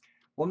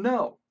 Well,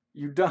 no,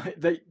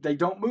 they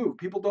don't move.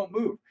 People don't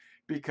move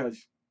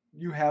because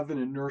you have an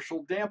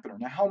inertial dampener.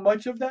 Now, how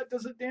much of that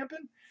does it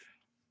dampen?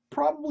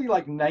 Probably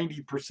like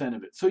 90%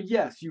 of it. So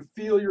yes, you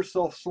feel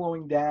yourself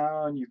slowing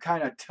down, you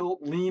kind of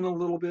lean a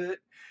little bit,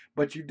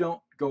 but you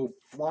don't go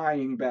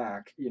flying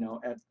back, you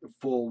know, at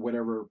full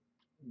whatever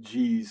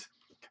G's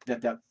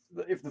that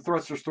if the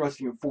thruster's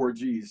thrusting at 4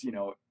 G's, you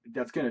know,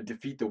 that's going to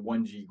defeat the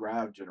 1G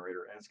grav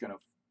generator, and it's going to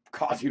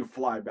cause you to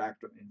fly back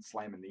and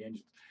slam in the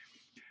engines.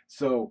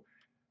 So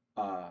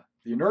the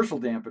inertial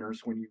dampeners,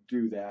 when you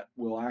do that,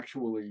 will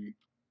actually,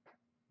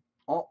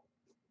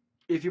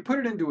 if you put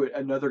it into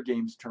another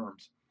game's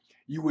terms,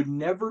 you would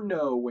never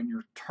know when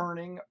you're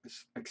turning,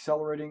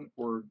 accelerating,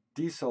 or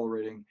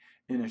decelerating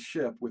in a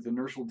ship with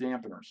inertial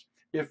dampeners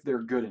if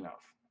they're good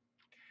enough.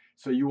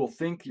 So you will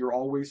think you're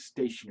always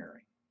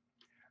stationary,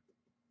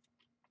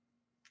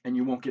 and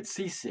you won't get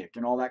seasick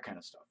and all that kind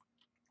of stuff,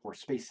 or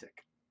space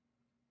sick.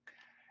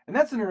 And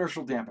that's an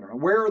inertial dampener.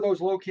 And where are those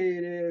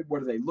located? What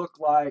do they look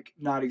like?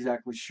 Not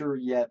exactly sure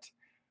yet.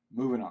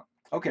 Moving on.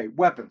 Okay,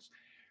 weapons.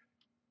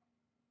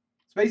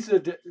 Space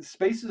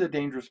is a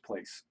dangerous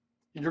place.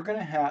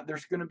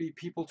 There's gonna be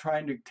people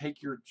trying to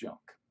take your junk,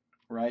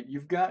 right?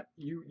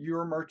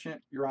 You're a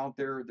merchant. You're out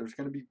there. There's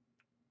gonna be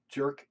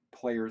jerk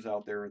players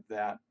out there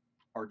that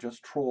are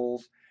just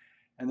trolls,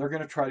 and they're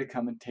gonna try to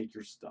come and take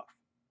your stuff.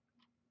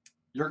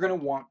 You're gonna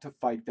want to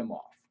fight them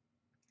off.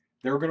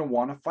 They're gonna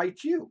want to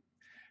fight you.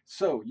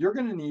 So you're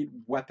gonna need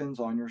weapons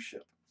on your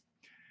ship.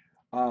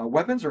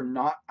 Weapons are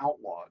not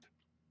outlawed.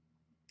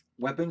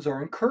 Weapons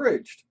are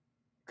encouraged,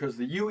 because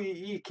the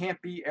UEE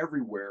can't be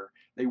everywhere.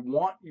 They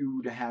want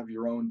you to have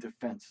your own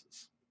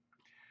defenses.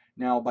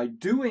 Now, by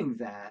doing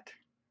that,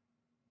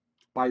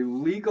 by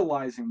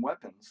legalizing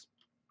weapons,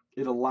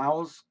 it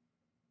allows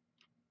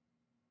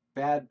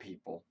bad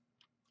people,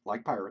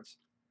 like pirates,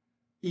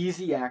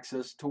 easy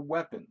access to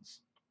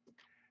weapons.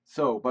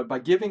 So, but by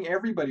giving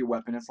everybody a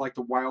weapon, it's like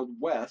the Wild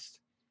West.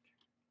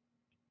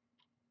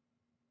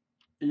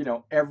 You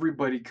know,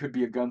 everybody could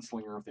be a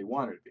gunslinger if they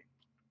wanted to be.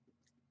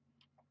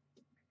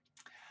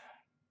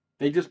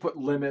 They just put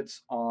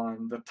limits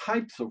on the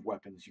types of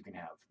weapons you can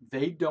have.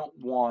 They don't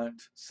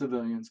want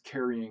civilians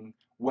carrying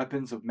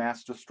weapons of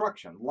mass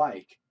destruction,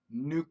 like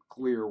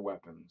nuclear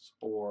weapons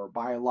or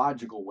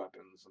biological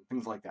weapons and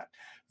things like that.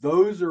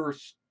 Those are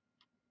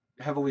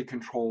heavily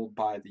controlled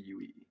by the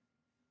UEE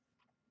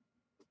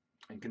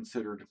and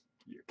considered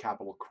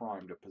capital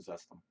crime to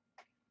possess them.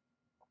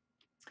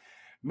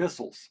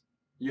 Missiles.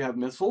 You have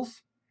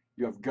missiles,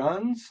 you have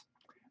guns,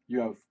 you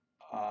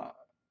have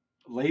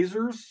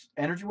lasers,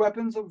 energy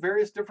weapons of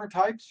various different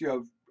types.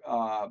 You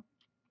have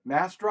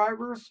mass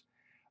drivers.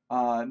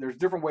 There's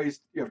different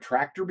ways. You have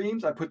tractor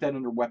beams. I put that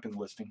under weapon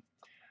listing.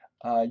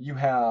 You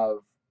have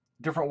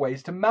different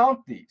ways to mount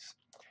these,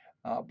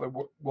 but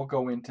we'll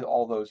go into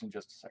all those in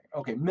just a second.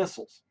 Okay,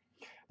 missiles.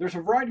 There's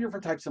a variety of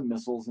different types of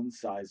missiles and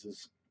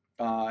sizes,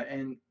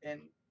 and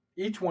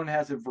each one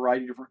has a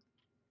variety of different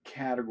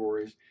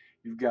categories.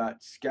 You've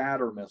got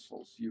scatter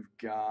missiles, you've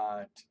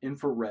got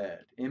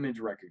infrared, image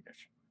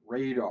recognition,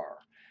 radar,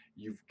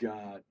 you've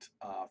got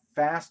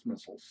fast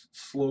missiles,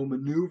 slow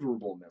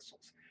maneuverable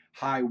missiles,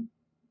 high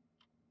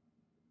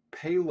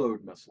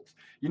payload missiles.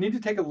 You need to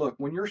take a look.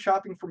 When you're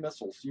shopping for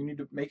missiles, you need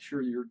to make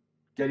sure you're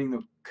getting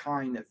the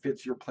kind that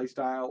fits your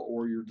playstyle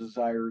or your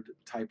desired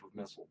type of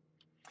missile.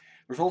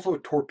 There's also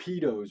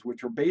torpedoes,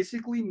 which are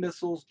basically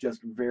missiles,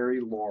 just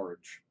very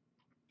large.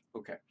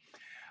 Okay.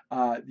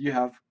 You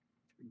have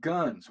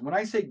guns. When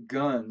I say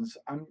guns,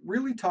 I'm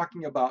really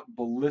talking about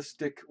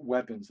ballistic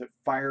weapons that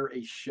fire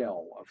a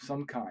shell of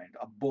some kind,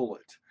 a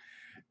bullet,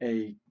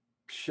 a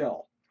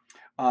shell.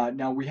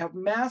 Now we have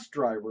mass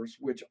drivers,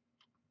 which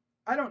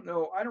I don't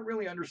know. I don't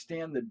really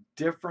understand the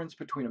difference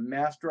between a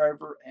mass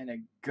driver and a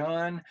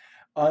gun,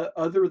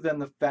 other than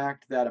the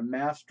fact that a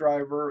mass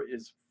driver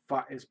is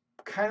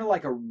kind of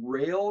like a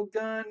rail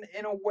gun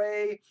in a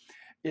way,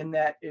 in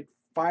that it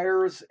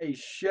fires a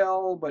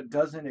shell but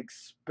doesn't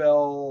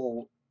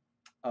expel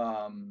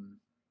a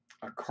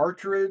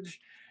cartridge.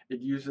 It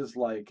uses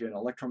like an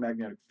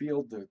electromagnetic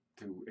field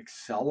to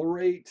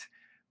accelerate.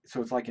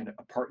 So it's like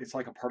it's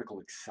like a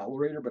particle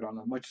accelerator, but on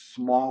a much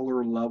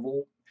smaller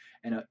level.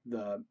 And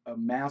a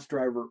mass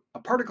driver, a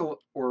particle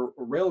or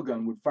a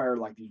railgun would fire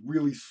like these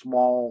really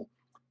small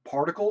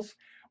particles,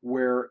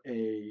 where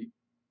a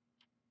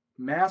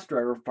mass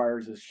driver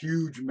fires this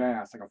huge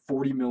mass, like a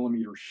 40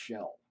 millimeter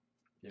shell.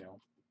 You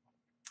know,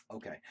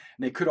 okay. And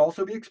they could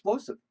also be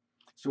explosive.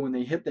 So when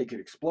they hit, they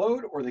could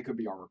explode, or they could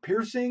be armor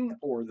piercing,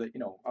 or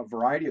a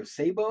variety of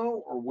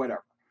sabot or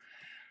whatever.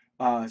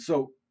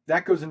 So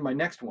that goes into my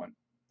next one,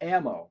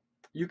 ammo.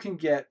 You can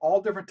get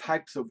all different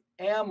types of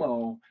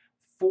ammo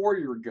for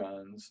your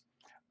guns.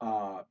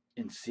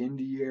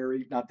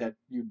 Incendiary, not that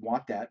you'd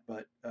want that,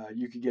 but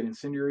you could get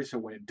incendiary, so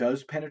when it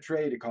does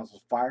penetrate, it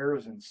causes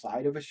fires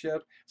inside of a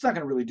ship. It's not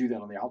going to really do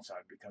that on the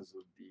outside because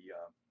of the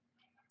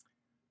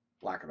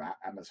lack of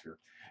atmosphere.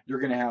 You're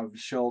going to have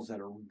shells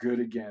that are good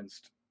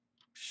against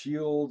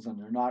shields and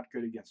they're not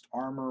good against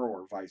armor,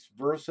 or vice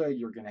versa.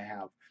 You're going to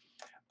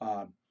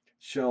have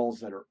shells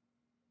that are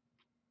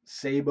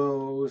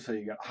sabots, so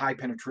you got high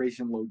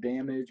penetration, low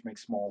damage, make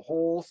small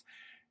holes.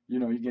 You're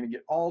going to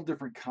get all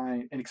different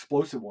kind, and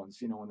explosive ones,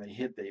 when they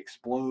hit, they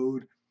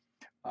explode.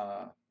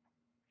 Now,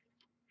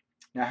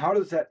 how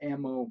does that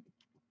ammo,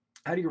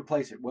 how do you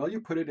replace it? Well,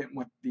 you put it in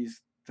with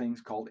these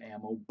things called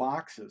ammo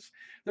boxes.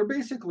 They're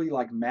basically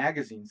like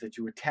magazines that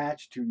you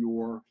attach to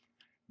your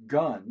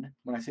gun.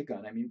 When I say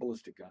gun, I mean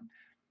ballistic gun.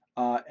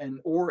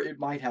 Or it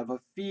might have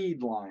a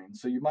feed line.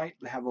 So you might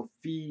have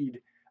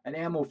an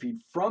ammo feed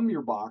from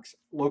your box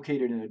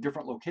located in a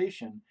different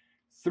location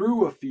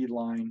through a feed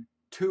line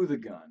to the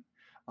gun.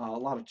 A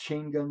lot of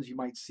chain guns you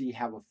might see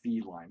have a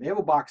feed line. They have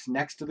a box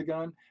next to the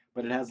gun,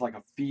 but it has like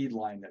a feed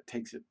line that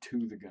takes it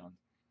to the gun.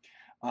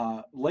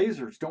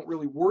 Lasers, don't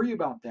really worry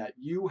about that.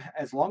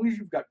 As long as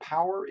you've got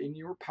power in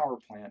your power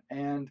plant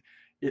and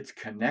it's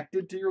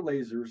connected to your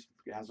lasers,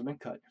 it hasn't been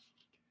cut,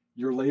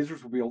 your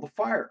lasers will be able to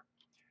fire.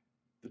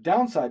 The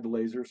downside to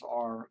lasers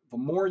are the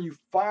more you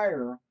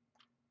fire,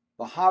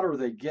 the hotter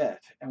they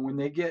get. And when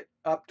they get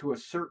up to a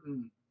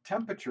certain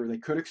temperature, they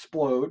could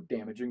explode,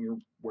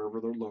 damaging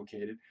wherever they're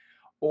located,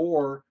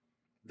 or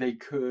they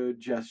could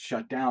just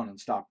shut down and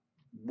stop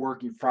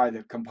working, fry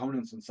the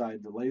components inside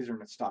the laser,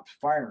 and it stops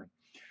firing.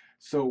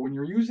 So when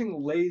you're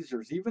using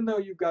lasers, even though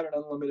you've got an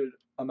unlimited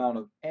amount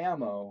of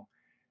ammo,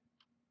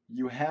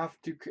 you have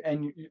to,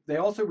 and they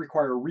also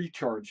require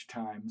recharge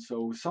time.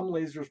 So some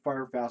lasers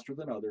fire faster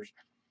than others.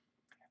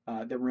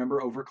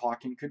 Remember,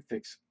 overclocking could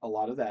fix a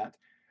lot of that.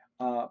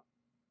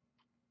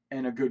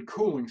 And a good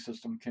cooling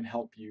system can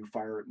help you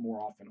fire it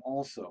more often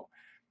also.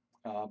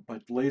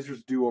 But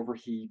lasers do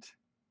overheat.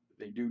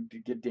 They do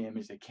get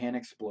damaged. They can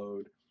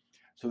explode.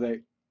 So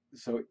they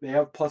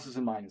have pluses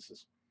and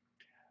minuses.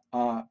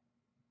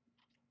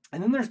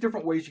 And then there's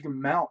different ways you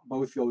can mount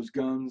both those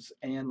guns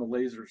and the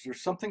lasers.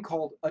 There's something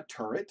called a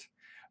turret,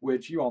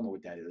 which you all know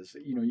what that is.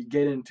 You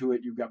get into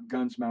it, you've got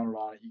guns mounted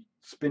on it, you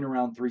spin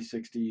around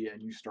 360 and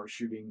you start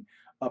shooting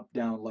up,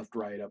 down, left,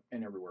 right, up,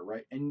 and everywhere,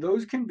 right? And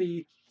those can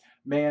be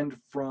manned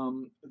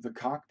from the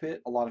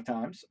cockpit a lot of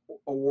times,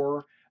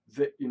 or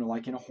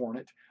like in a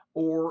Hornet,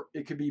 or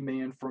it could be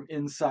manned from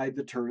inside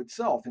the turret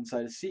itself,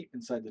 inside a seat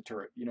inside the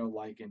turret,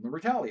 like in the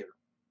Retaliator.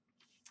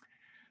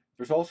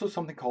 There's also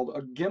something called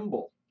a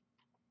gimbal.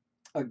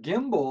 A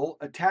gimbal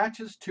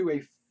attaches to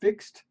a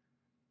fixed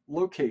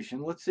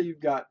location. Let's say you've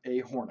got a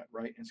Hornet,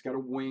 right? It's got a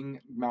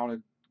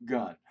wing-mounted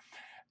gun.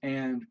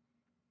 And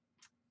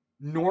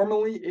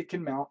normally it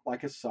can mount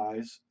like a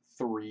size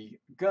 3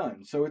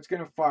 gun. So it's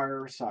going to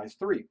fire size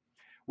 3.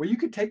 Well, you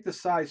could take the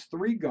size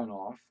 3 gun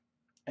off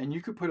and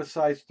you could put a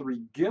size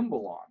 3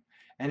 gimbal on.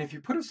 And if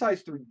you put a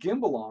size 3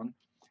 gimbal on,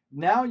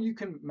 now you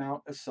can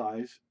mount a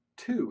size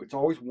 2. It's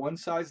always one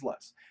size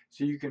less.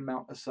 So you can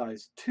mount a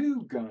size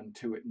 2 gun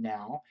to it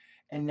now,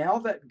 and now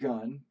that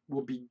gun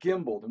will be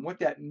gimbaled. And what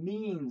that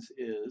means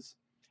is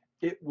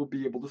it will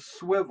be able to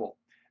swivel.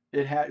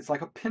 It's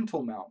like a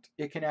pintle mount.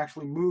 It can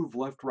actually move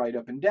left, right,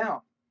 up, and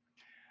down.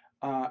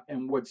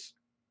 And what's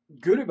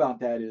good about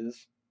that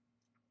is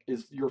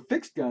your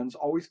fixed guns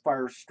always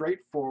fire straight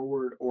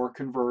forward or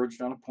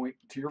converged on a point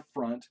to your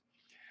front.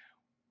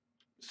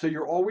 So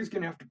you're always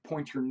going to have to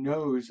point your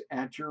nose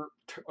at your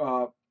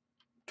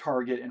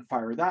target and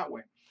fire that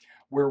way.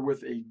 Where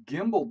with a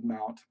gimbaled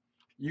mount,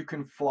 you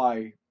can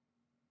fly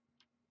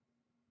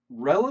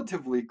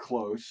relatively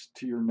close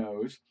to your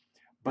nose,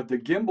 but the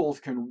gimbals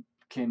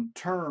can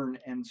turn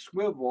and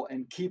swivel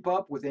and keep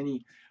up with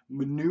any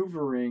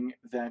maneuvering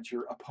that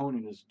your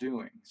opponent is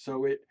doing.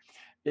 So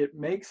it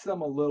makes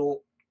them a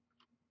little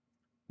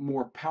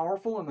more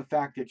powerful in the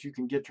fact that you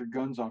can get your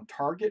guns on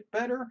target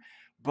better,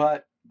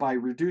 but by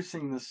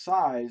reducing the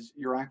size,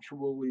 you're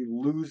actually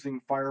losing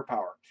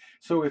firepower.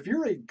 So if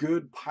you're a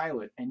good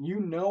pilot and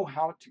you know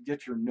how to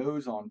get your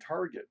nose on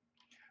target,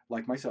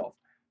 like myself,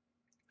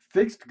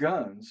 fixed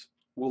guns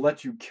will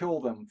let you kill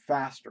them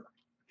faster.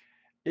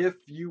 If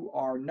you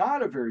are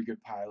not a very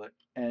good pilot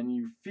and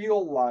you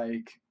feel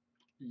like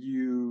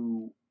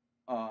you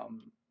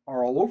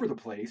are all over the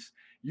place,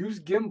 use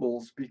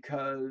gimbals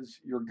because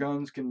your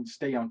guns can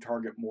stay on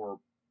target more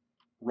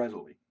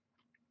readily.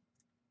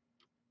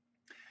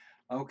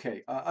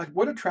 Okay,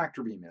 what a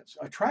tractor beam is.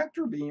 A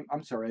tractor beam,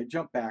 I'm sorry, I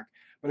jumped back,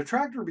 but a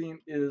tractor beam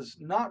is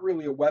not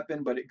really a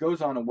weapon, but it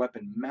goes on a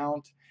weapon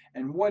mount,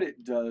 and what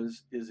it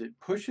does is it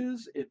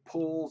pushes, it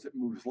pulls, it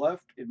moves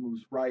left, it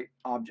moves right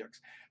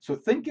objects. So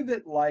think of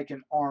it like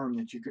an arm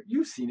that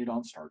you've seen it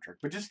on Star Trek,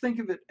 but just think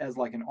of it as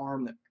like an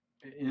arm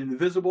an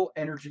invisible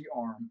energy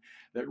arm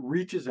that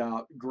reaches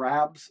out,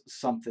 grabs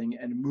something,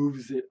 and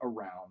moves it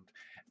around.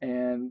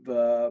 And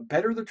the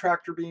better the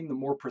tractor beam, the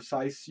more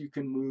precise you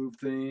can move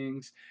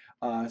things.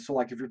 So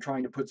like if you're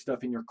trying to put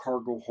stuff in your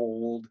cargo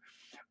hold,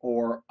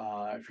 or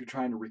if you're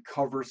trying to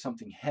recover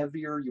something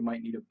heavier, you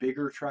might need a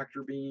bigger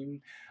tractor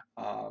beam.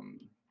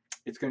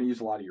 It's going to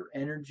use a lot of your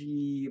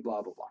energy,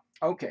 blah, blah,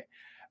 blah. Okay,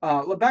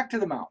 back to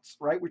the mounts,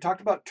 right? We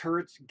talked about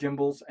turrets,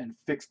 gimbals, and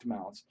fixed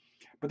mounts.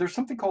 But there's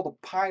something called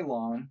a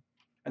pylon,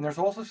 and there's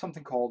also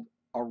something called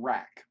a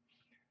rack.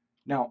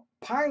 Now,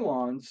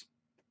 pylons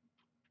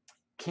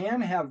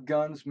can have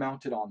guns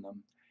mounted on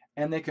them,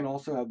 and they can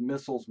also have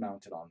missiles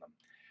mounted on them.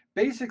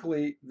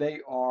 Basically, they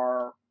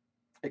are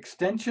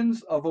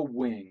extensions of a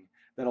wing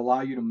that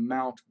allow you to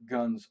mount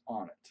guns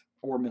on it,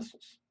 or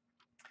missiles.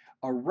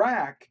 A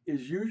rack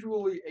is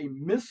usually a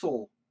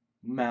missile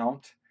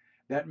mount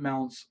that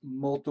mounts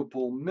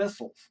multiple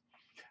missiles.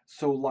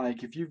 So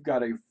like if you've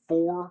got a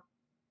 4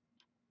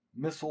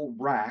 missile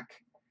rack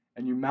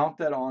and you mount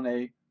that on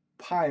a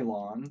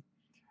pylon,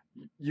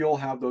 you'll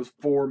have those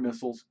 4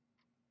 missiles.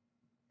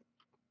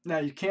 Now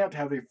you can't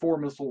have a 4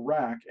 missile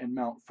rack and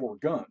mount 4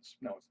 guns.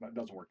 No, it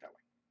doesn't work that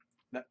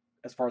way,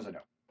 as far as I know.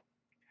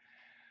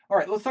 All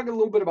right, let's talk a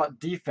little bit about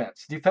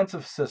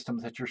defensive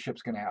systems that your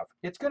ship's going to have.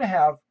 It's going to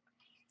have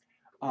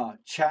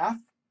chaff,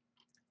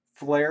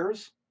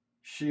 flares,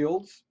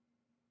 shields,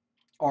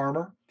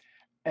 armor,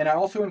 and I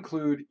also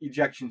include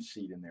ejection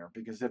seat in there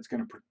because that's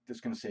going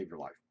to save your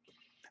life.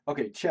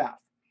 Okay, chaff.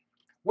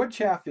 What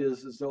chaff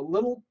is it's a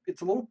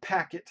little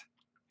packet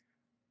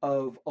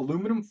of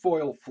aluminum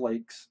foil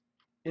flakes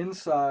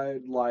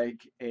inside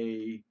like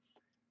a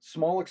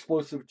small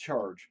explosive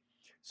charge.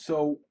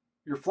 So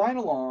you're flying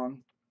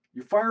along,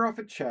 you fire off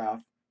a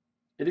chaff,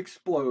 it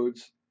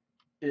explodes,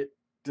 it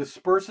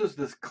disperses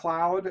this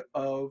cloud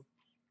of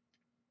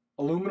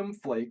aluminum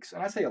flakes,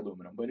 and I say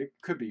aluminum, but it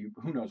could be,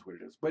 who knows what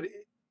it is, but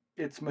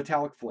it's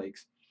metallic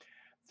flakes,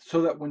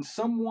 so that when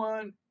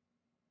someone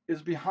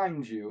is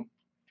behind you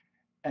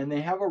and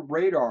they have a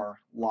radar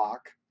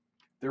lock,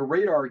 their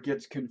radar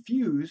gets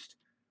confused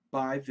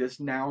by this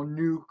now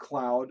new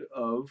cloud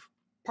of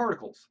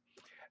particles,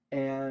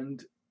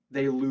 and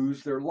they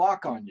lose their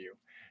lock on you.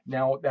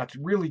 Now, that's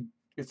really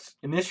its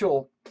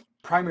initial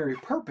primary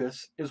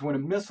purpose is when a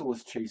missile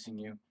is chasing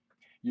you,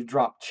 you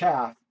drop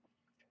chaff,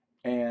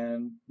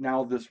 and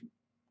now this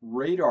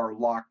radar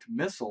locked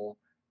missile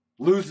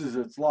loses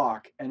its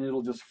lock and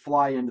it'll just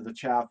fly into the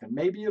chaff, and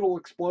maybe it'll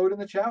explode in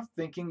the chaff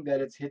thinking that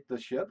it's hit the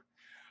ship,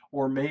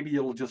 or maybe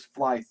it'll just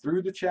fly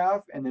through the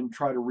chaff and then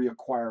try to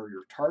reacquire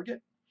your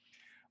target.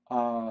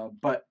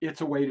 But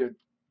it's a way to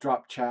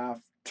drop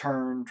chaff,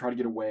 turn, try to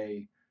get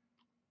away,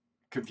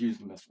 confuse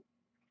the missile.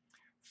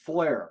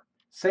 Flare,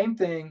 same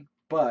thing,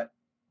 but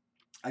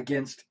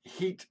against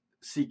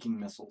heat-seeking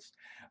missiles,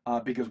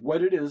 because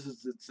what it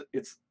is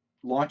it's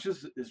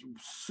launches this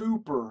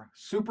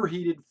super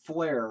heated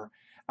flare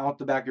out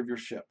the back of your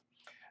ship.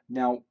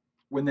 Now,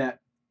 when that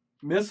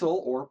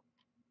missile or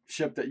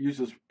ship that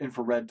uses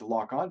infrared to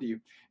lock onto you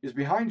is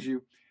behind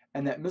you,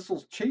 and that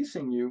missile's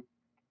chasing you,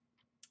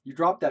 you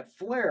drop that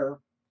flare,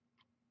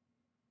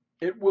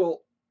 it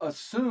will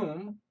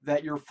assume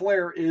that your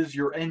flare is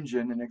your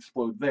engine and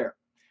explode there.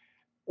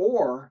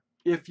 Or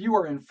if you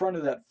are in front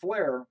of that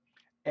flare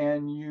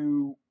and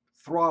you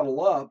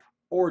throttle up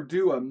or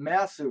do a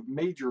massive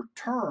major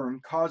turn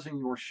causing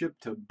your ship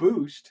to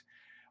boost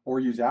or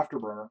use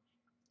afterburner,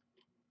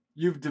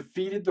 you've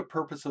defeated the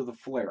purpose of the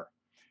flare,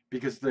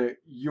 because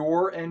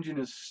your engine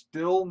is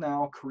still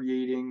now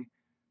creating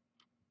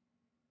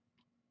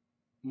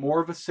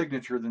more of a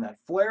signature than that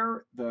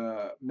flare.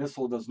 The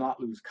missile does not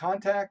lose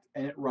contact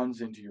and it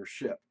runs into your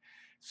ship.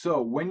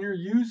 So when you're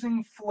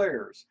using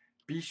flares,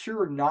 be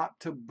sure not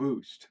to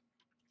boost.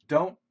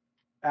 Don't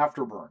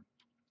afterburn.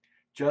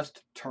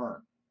 Just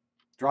turn.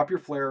 Drop your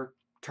flare,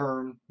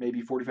 turn,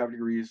 maybe 45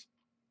 degrees.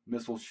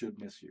 Missiles should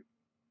miss you.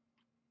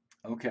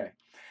 Okay.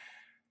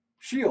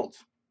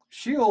 Shields.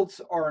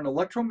 Shields are an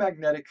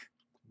electromagnetic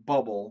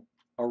bubble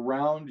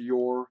around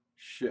your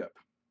ship.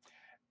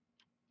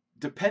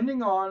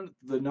 Depending on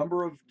the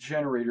number of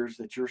generators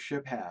that your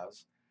ship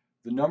has,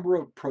 the number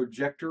of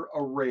projector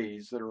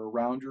arrays that are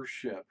around your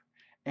ship,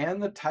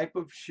 and the type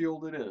of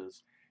shield it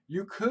is,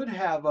 you could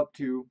have up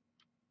to,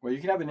 well,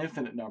 you can have an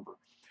infinite number,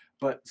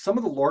 but some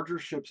of the larger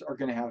ships are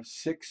going to have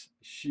 6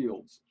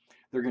 shields.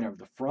 They're going to have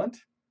the front,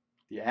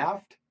 the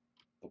aft,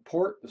 the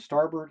port, the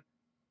starboard,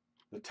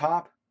 the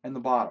top, and the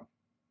bottom,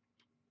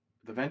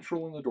 the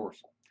ventral and the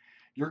dorsal.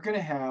 You're going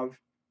to have,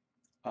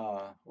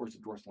 or is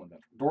it dorsal and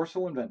ventral?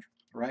 Dorsal and ventral,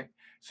 right?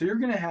 So you're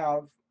going to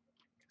have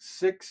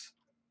 6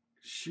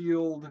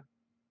 shield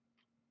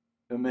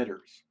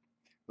emitters.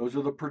 Those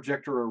are the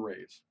projector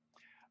arrays.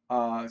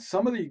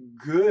 Some of the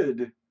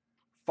good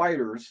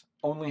fighters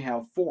only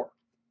have 4.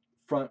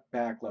 Front,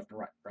 back, left, and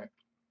right, right?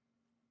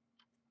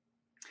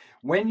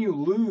 When you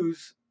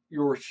lose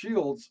your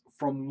shields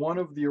from one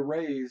of the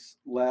arrays,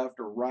 left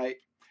or right,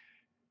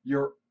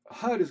 your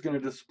HUD is going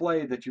to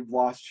display that you've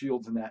lost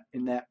shields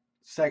in that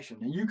section.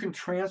 And you can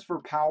transfer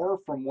power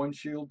from one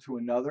shield to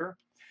another.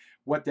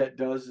 What that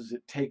does is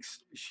it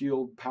takes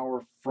shield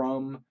power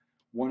from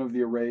one of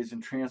the arrays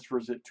and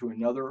transfers it to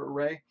another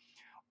array.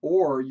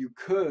 Or you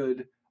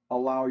could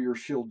allow your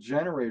shield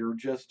generator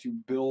just to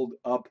build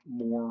up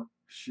more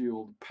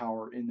shield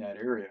power in that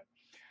area.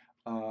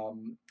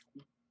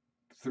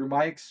 Through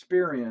my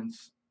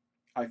experience,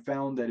 I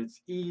found that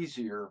it's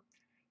easier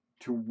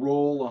to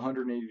roll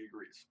 180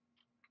 degrees.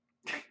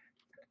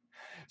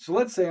 So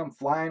let's say I'm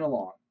flying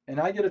along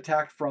and I get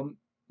attacked from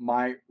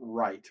my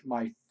right,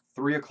 my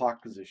 3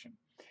 o'clock position,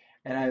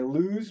 and I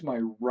lose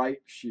my right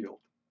shield.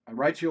 My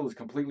right shield is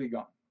completely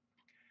gone.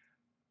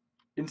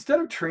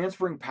 Instead of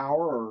transferring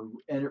power or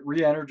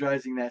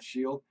re-energizing that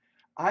shield,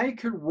 I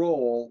could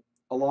roll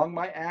along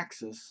my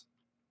axis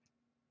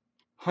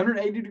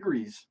 180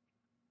 degrees.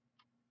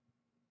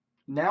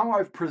 Now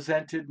I've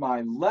presented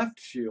my left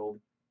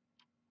shield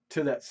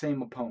to that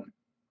same opponent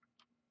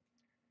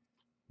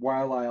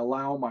while I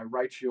allow my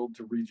right shield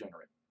to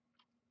regenerate.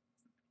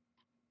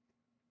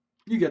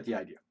 You get the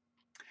idea.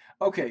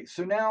 Okay,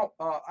 so now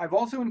I've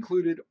also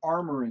included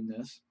armor in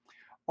this.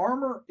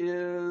 Armor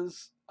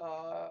is,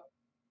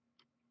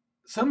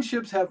 some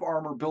ships have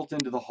armor built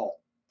into the hull,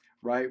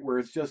 right, where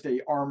it's just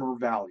a armor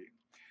value.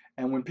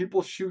 And when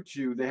people shoot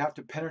you, they have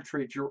to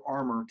penetrate your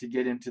armor to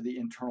get into the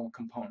internal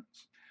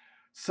components.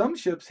 Some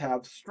ships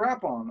have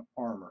strap-on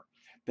armor,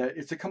 that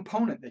it's a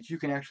component that you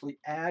can actually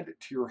add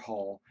to your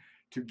hull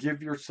to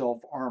give yourself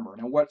armor.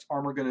 Now, what's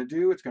armor going to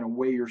do? It's going to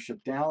weigh your ship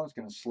down. It's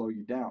going to slow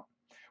you down.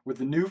 With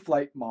the new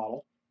flight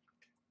model,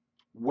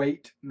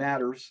 weight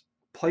matters.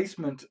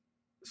 Placement,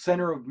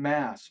 center of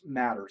mass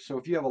matters. So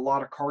if you have a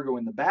lot of cargo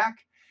in the back,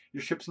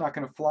 your ship's not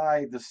going to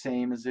fly the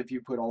same as if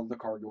you put all of the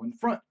cargo in the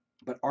front.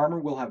 But armor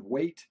will have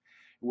weight.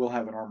 It will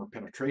have an armor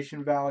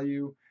penetration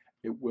value.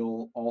 It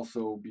will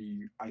also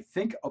be, I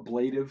think,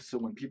 ablative. So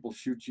when people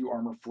shoot you,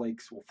 armor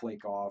flakes will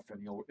flake off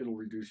and it'll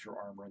reduce your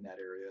armor in that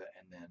area,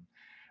 and then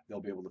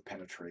they'll be able to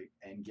penetrate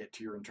and get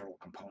to your internal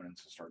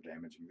components and start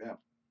damaging them.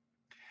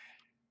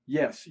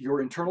 Yes,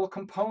 your internal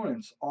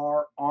components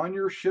are on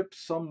your ship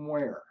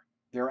somewhere.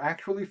 They're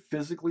actually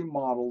physically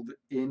modeled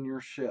in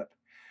your ship.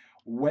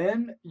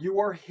 When you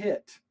are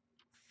hit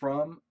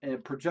from a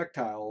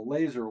projectile, a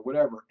laser,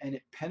 whatever, and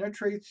it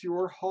penetrates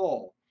your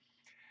hull,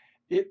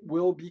 it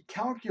will be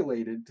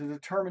calculated to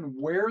determine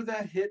where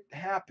that hit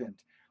happened,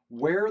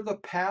 where the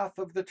path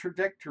of the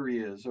trajectory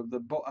is of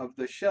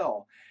the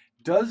shell.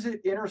 Does it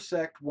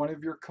intersect one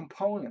of your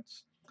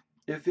components?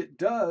 If it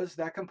does,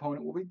 that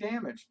component will be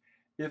damaged.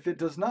 If it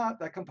does not,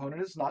 that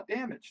component is not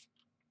damaged.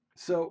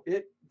 So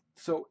it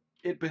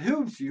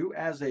behooves you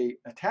as an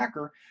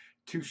attacker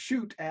to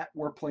shoot at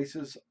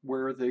places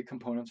where the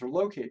components are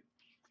located.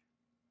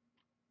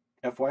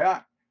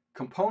 FYI,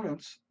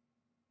 components,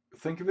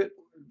 think of it,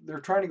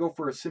 they're trying to go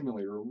for a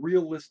simulator, a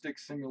realistic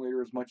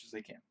simulator as much as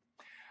they can.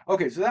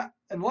 Okay, so that,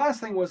 and the last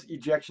thing was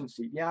ejection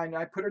seat. Yeah, and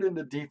I put it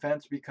into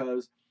defense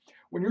because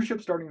when your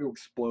ship's starting to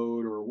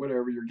explode or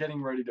whatever, you're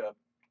getting ready to,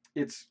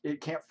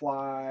 it can't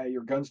fly,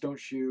 your guns don't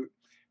shoot,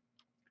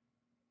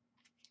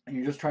 and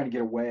you're just trying to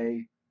get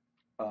away,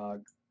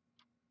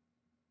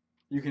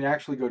 you can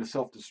actually go to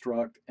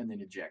self-destruct and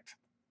then eject.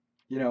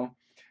 You know,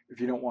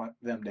 if you don't want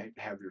them to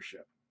have your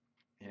ship.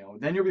 You know,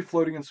 then you'll be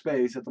floating in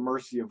space at the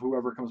mercy of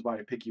whoever comes by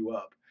to pick you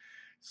up.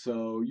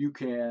 So you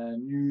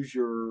can use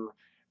your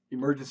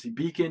emergency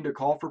beacon to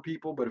call for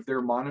people, but if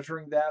they're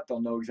monitoring that,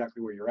 they'll know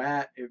exactly where you're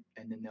at,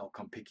 and then they'll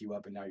come pick you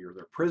up, and now you're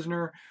their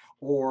prisoner.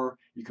 Or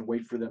you can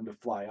wait for them to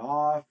fly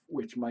off,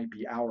 which might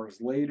be hours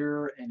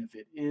later, and if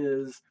it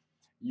is,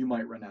 you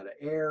might run out of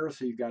air,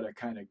 so you've got to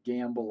kind of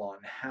gamble on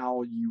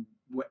how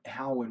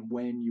and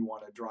when you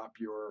want to drop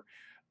your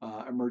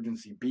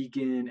emergency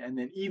beacon. And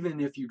then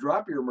even if you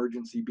drop your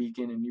emergency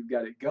beacon and you've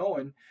got it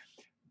going,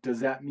 does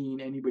that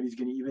mean anybody's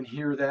going to even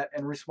hear that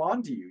and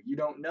respond to you? You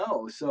don't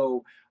know.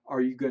 So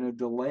are you going to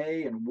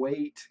delay and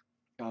wait?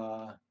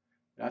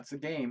 That's a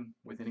game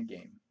within a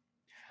game.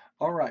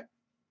 All right.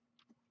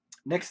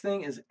 Next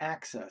thing is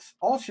access.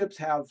 All ships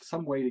have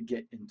some way to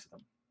get into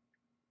them.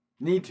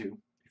 Need to.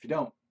 If you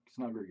don't, it's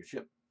not a very good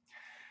ship.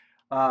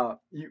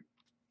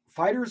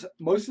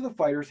 Most of the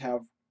fighters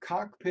have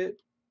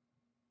cockpit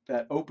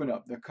that open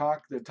up. The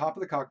top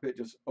of the cockpit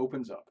just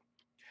opens up.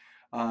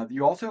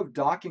 You also have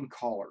docking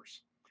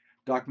collars.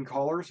 Docking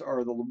collars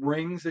are the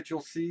rings that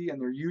you'll see,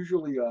 and they're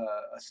usually a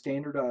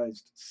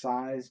standardized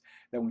size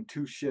that when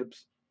two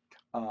ships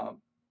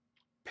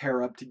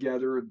pair up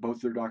together,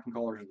 both their docking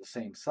collars are the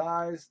same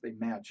size, they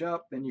match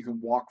up, then you can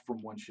walk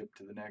from one ship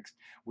to the next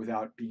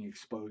without being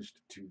exposed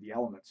to the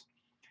elements.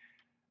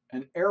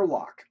 An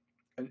airlock.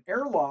 An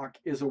airlock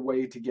is a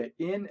way to get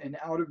in and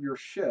out of your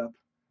ship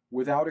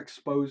without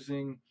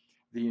exposing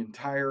the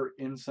entire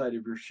inside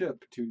of your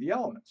ship to the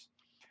elements.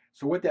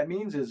 So what that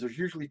means is there's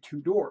usually two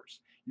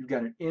doors. You've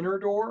got an inner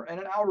door and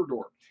an outer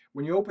door.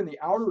 When you open the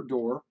outer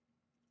door,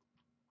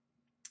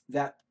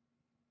 that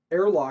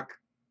airlock,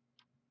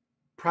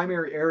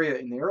 primary area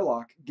in the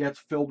airlock, gets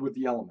filled with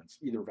the elements,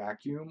 either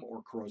vacuum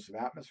or corrosive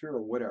atmosphere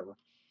or whatever.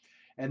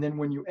 And then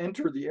when you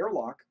enter the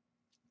airlock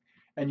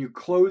and you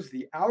close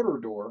the outer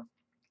door,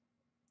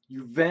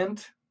 you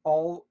vent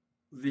all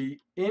the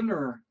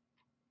inner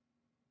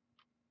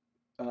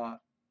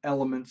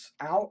elements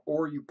out,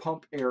 or you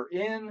pump air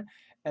in,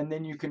 and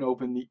then you can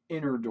open the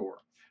inner door.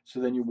 So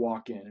then you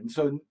walk in. And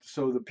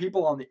so the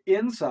people on the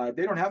inside,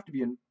 they don't have to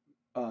be in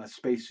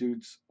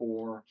spacesuits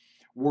or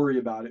worry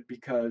about it,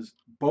 because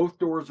both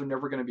doors are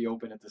never going to be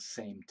open at the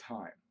same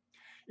time.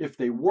 If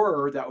they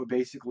were, that would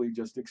basically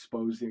just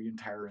expose the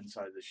entire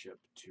inside of the ship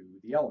to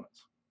the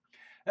elements.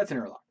 That's an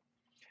airlock.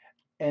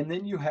 And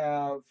then you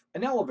have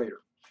an elevator.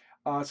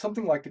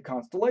 Something like the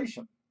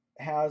Constellation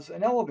has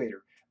an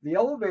elevator. The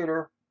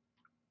elevator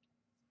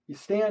you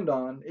stand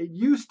on, it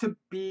used to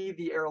be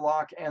the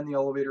airlock and the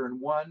elevator in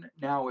one.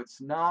 Now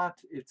it's not.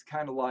 It's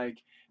kind of like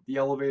the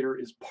elevator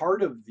is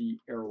part of the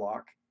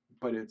airlock,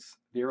 but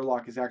the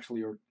airlock is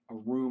actually a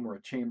room or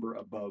a chamber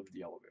above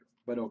the elevator.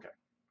 But okay.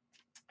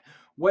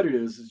 What it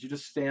is you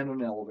just stand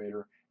on an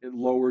elevator, it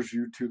lowers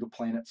you to the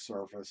planet's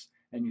surface,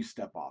 and you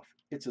step off.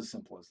 It's as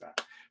simple as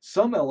that.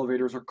 Some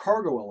elevators are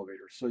cargo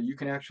elevators, so you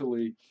can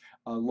actually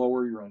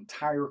lower your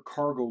entire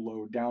cargo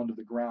load down to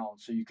the ground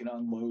so you can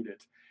unload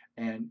it.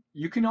 And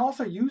you can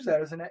also use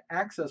that as an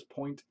access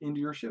point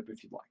into your ship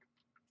if you'd like.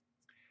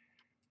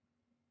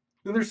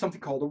 Then there's something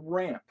called a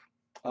ramp,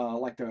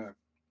 like the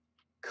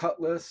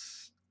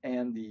Cutlass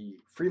and the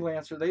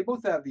Freelancer. They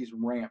both have these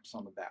ramps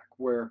on the back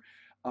where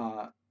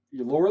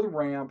you lower the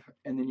ramp,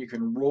 and then you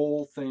can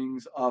roll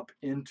things up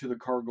into the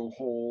cargo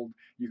hold.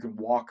 You can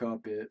walk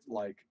up it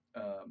like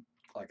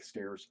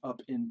stairs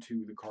up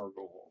into the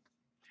cargo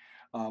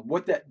hold.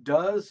 What that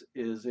does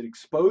is it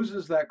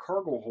exposes that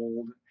cargo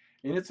hold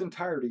in its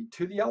entirety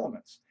to the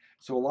elements.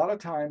 So a lot of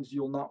times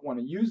you'll not want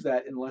to use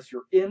that unless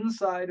you're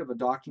inside of a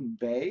docking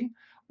bay,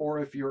 or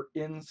if you're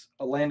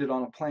landed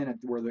on a planet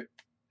where it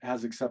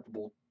has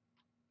acceptable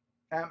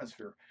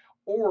atmosphere,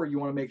 or you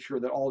want to make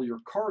sure that all your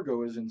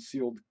cargo is in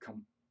sealed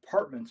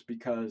compartments,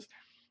 because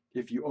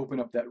if you open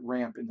up that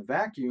ramp in the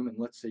vacuum, and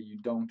let's say you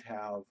don't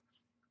have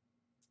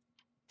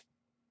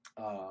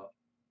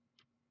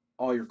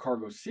all your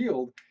cargo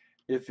sealed,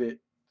 if it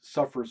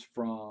suffers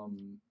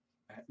from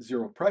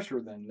zero pressure,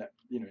 then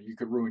you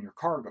could ruin your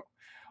cargo.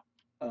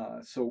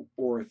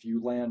 Or if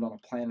you land on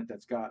a planet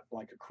that's got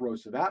like a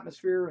corrosive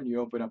atmosphere and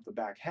you open up the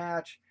back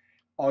hatch,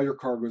 all your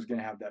cargo is going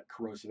to have that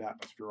corrosive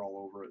atmosphere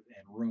all over it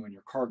and ruin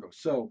your cargo.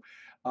 So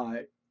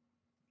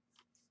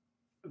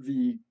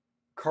the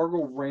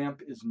cargo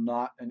ramp is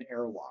not an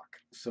airlock.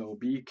 So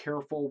be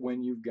careful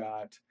when you've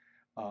got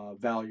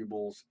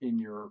valuables in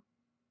your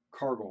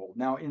cargo hold.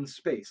 Now in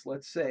space,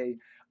 let's say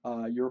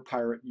you're a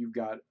pirate, you've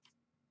got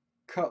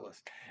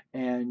Cutlass,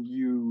 and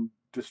you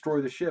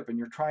destroy the ship, and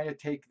you're trying to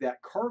take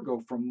that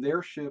cargo from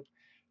their ship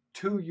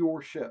to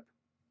your ship.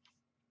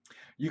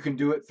 You can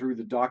do it through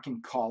the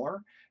docking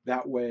collar.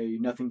 That way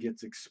nothing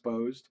gets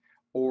exposed.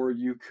 Or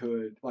you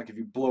could, like if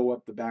you blow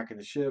up the back of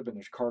the ship and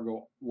there's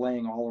cargo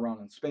laying all around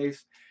in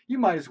space, you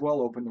might as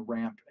well open the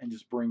ramp and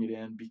just bring it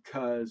in,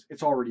 because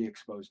it's already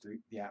exposed to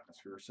the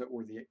atmosphere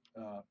or the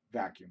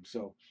vacuum.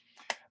 So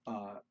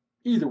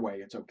either way,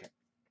 it's okay.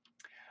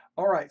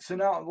 All right, so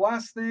now the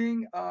last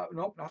thing,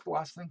 nope, not the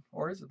last thing,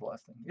 or is it the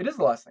last thing? It is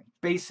the last thing,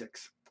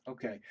 basics.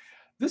 Okay,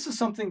 This is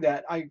something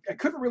that I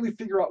couldn't really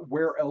figure out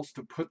where else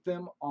to put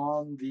them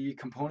on the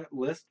component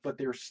list, but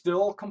they're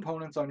still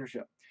components on your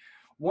ship.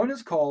 One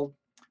is called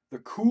the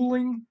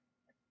cooling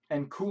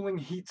and cooling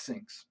heat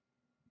sinks.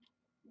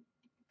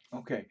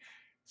 Okay,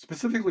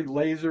 specifically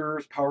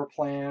lasers, power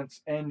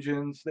plants,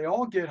 engines, they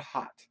all get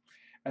hot,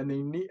 and they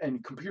need,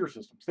 and computer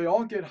systems, they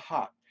all get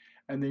hot,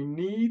 and they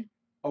need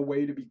a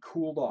way to be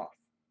cooled off.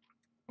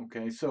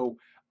 Okay, so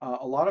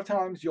a lot of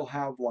times you'll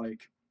have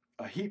like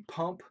a heat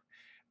pump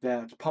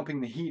that's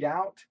pumping the heat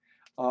out,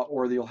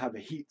 or you'll have a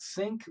heat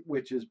sink,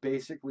 which is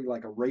basically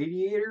like a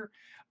radiator.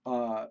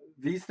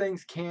 These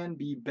things can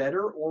be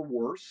better or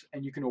worse,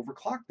 and you can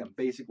overclock them.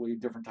 Basically,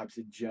 different types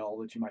of gel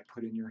that you might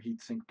put in your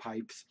heat sink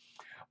pipes,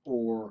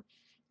 or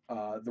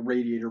the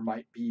radiator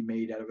might be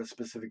made out of a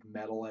specific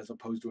metal as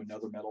opposed to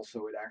another metal,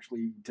 so it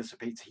actually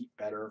dissipates heat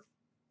better,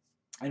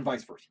 and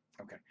vice versa.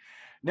 Okay.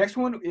 Next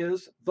one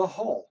is the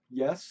hull.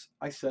 Yes,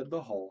 I said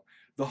the hull.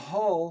 The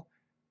hull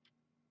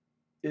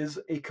is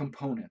a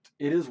component.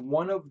 It is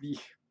one of the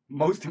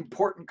most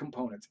important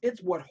components.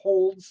 It's what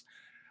holds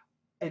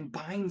and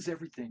binds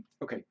everything.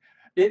 Okay,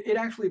 it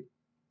actually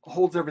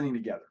holds everything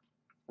together,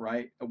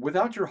 right?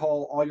 Without your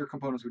hull, all your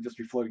components would just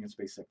be floating in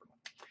space separately.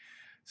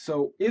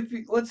 So if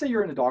you, let's say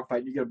you're in a dogfight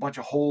and you get a bunch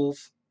of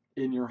holes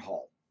in your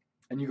hull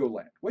and you go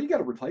land, well, you got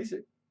to replace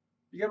it.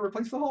 You got to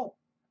replace the hull,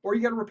 or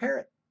you got to repair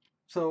it.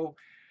 So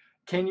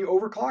can you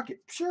overclock it?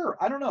 Sure,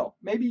 I don't know.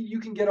 Maybe you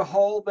can get a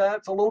hull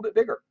that's a little bit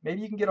bigger.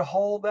 Maybe you can get a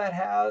hull that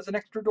has an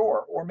extra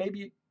door, or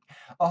maybe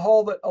a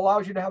hull that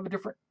allows you to have a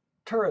different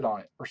turret on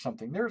it or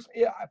something. There's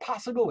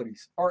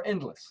possibilities are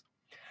endless.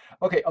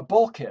 Okay, a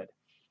bulkhead.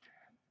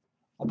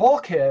 A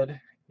bulkhead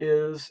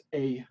is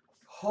a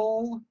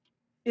hull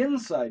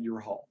inside your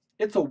hull.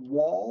 It's a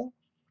wall.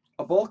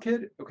 A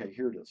bulkhead, okay,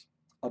 here it is.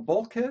 A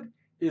bulkhead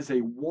is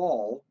a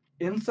wall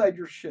inside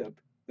your ship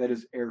that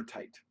is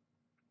airtight.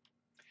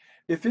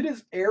 If it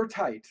is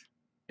airtight,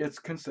 it's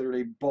considered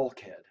a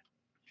bulkhead.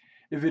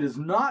 If it is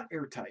not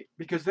airtight,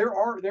 because there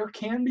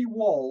can be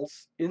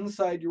walls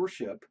inside your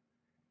ship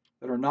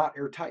that are not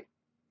airtight.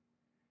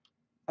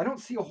 I don't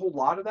see a whole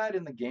lot of that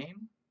in the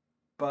game,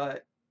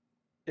 but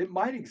it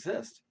might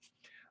exist.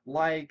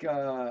 Like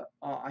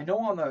I know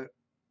on the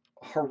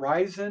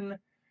Horizon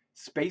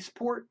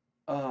spaceport,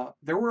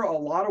 there were a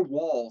lot of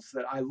walls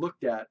that I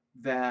looked at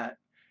that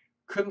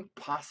couldn't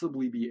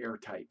possibly be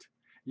airtight.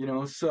 You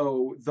know,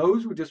 so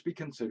those would just be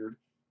considered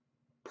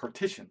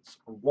partitions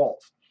or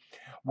walls,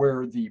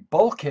 where the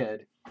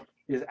bulkhead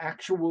is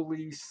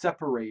actually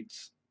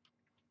separates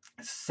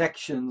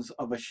sections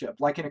of a ship.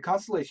 Like in a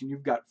constellation,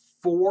 you've got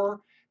 4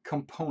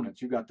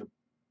 components. You've got the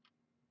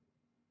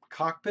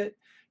cockpit,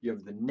 you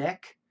have the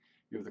neck,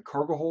 you have the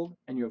cargo hold,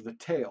 and you have the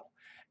tail.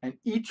 And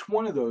each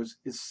one of those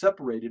is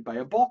separated by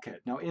a bulkhead.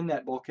 Now, in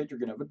that bulkhead, you're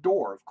going to have a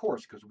door, of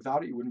course, because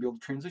without it, you wouldn't be able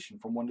to transition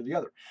from one to the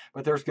other.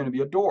 But there's going to be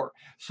a door.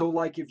 So,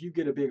 like if you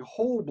get a big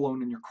hole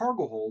blown in your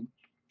cargo hold,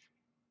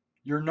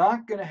 you're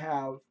not going to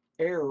have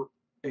air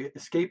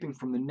escaping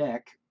from the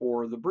neck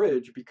or the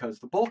bridge because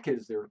the bulkhead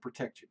is there to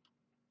protect you.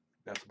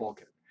 That's a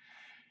bulkhead.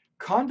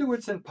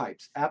 Conduits and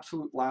pipes,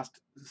 absolute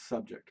last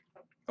subject.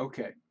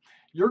 Okay,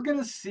 you're going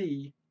to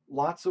see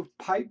lots of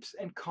pipes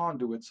and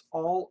conduits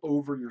all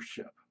over your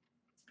ship.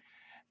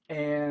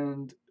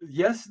 And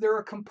yes, they're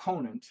a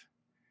component,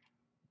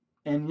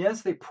 and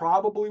yes, they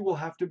probably will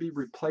have to be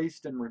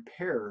replaced and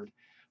repaired,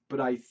 but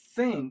I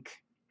think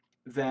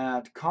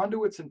that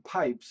conduits and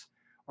pipes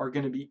are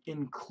going to be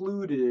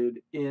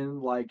included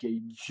in like a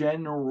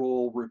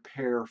general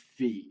repair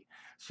fee.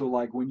 So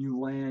like when you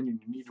land and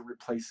you need to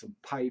replace some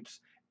pipes,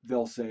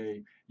 they'll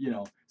say, you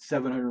know,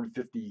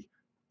 750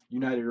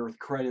 United Earth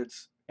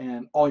credits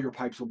and all your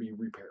pipes will be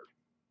repaired.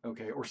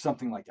 Okay, or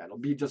something like that. It'll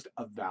be just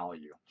a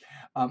value.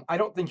 I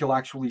don't think you'll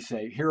actually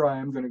say, here I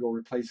am going to go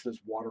replace this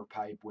water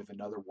pipe with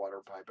another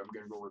water pipe. I'm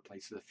going to go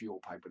replace the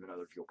fuel pipe with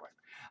another fuel pipe.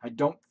 I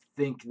don't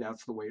think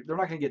that's the way. They're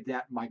not going to get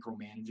that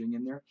micromanaging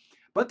in there,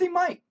 but they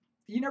might.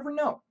 You never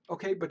know.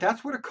 Okay, but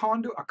that's what a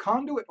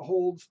conduit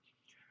holds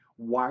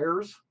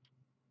wires,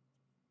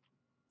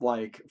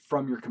 like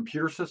from your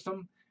computer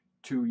system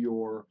to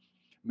your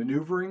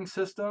maneuvering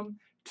system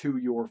to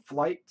your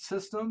flight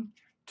system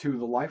to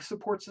the life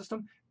support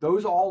system.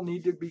 Those all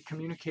need to be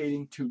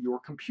communicating to your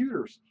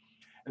computers.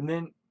 And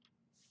then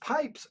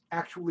pipes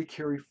actually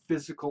carry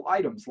physical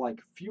items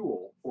like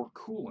fuel or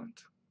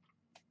coolant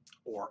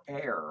or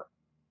air,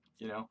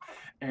 you know.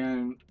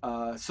 And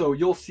so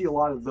you'll see a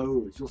lot of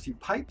those. You'll see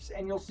pipes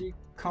and you'll see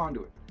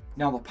conduit.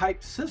 Now the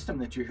pipe system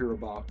that you hear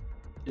about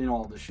in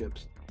all the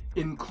ships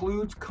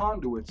includes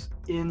conduits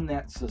in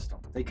that system.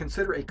 They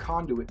consider a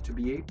conduit to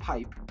be a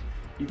pipe,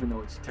 even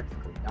though it's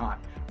technically not.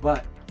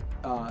 But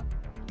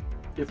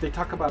if they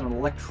talk about an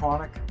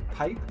electronic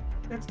pipe,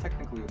 that's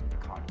technically a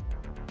conduit.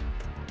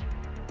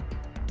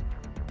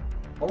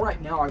 All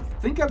right, now I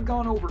think I've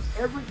gone over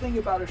everything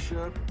about a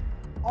ship,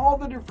 all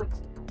the different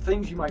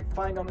things you might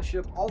find on the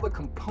ship, all the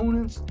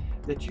components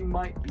that you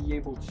might be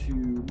able to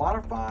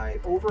modify,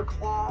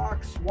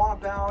 overclock,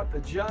 swap out,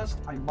 adjust.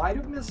 I might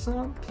have missed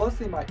some, plus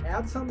they might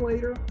add some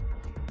later.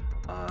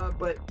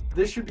 but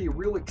this should be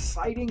real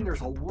exciting.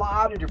 There's a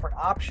lot of different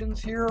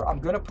options here. I'm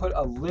going to put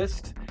a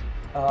list.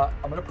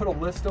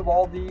 Of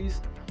all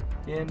these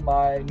in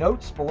my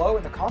notes below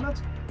in the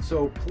comments.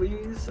 So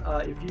please,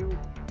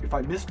 if I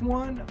missed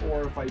one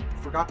or if I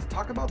forgot to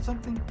talk about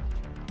something,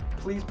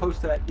 please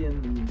post that in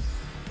the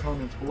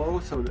comments below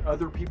so that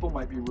other people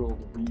might be able to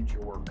read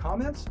your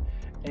comments.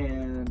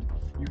 And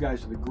you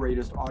guys are the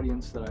greatest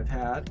audience that I've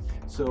had.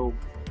 So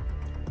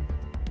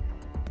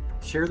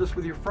share this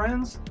with your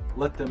friends,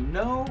 let them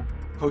know,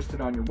 post it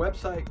on your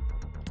website,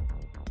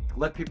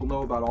 let people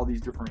know about all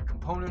these different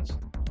components.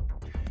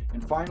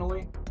 And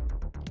finally,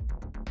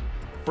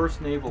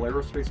 1st Naval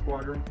Aerospace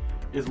Squadron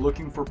is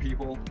looking for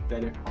people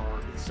that are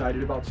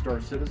excited about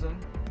Star Citizen,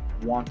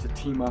 want to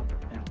team up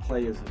and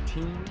play as a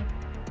team,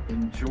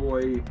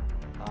 enjoy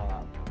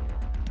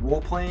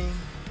role-playing,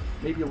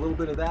 maybe a little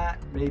bit of that,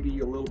 maybe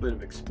a little bit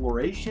of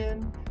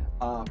exploration,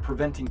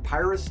 preventing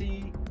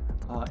piracy,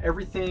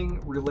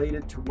 everything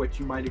related to what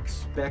you might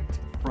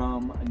expect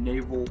from a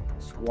naval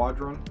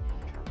squadron.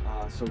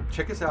 So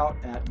check us out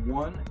at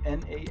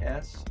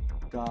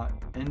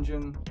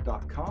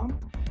 1nas.engine.com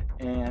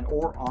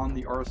or on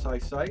the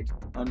RSI site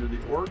under the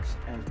orgs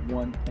as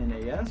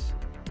 1NAS.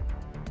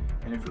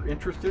 And if you're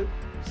interested,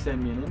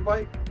 send me an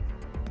invite,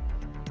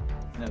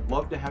 and I'd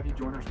love to have you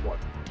join our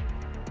squadron.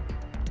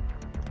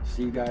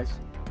 See you guys.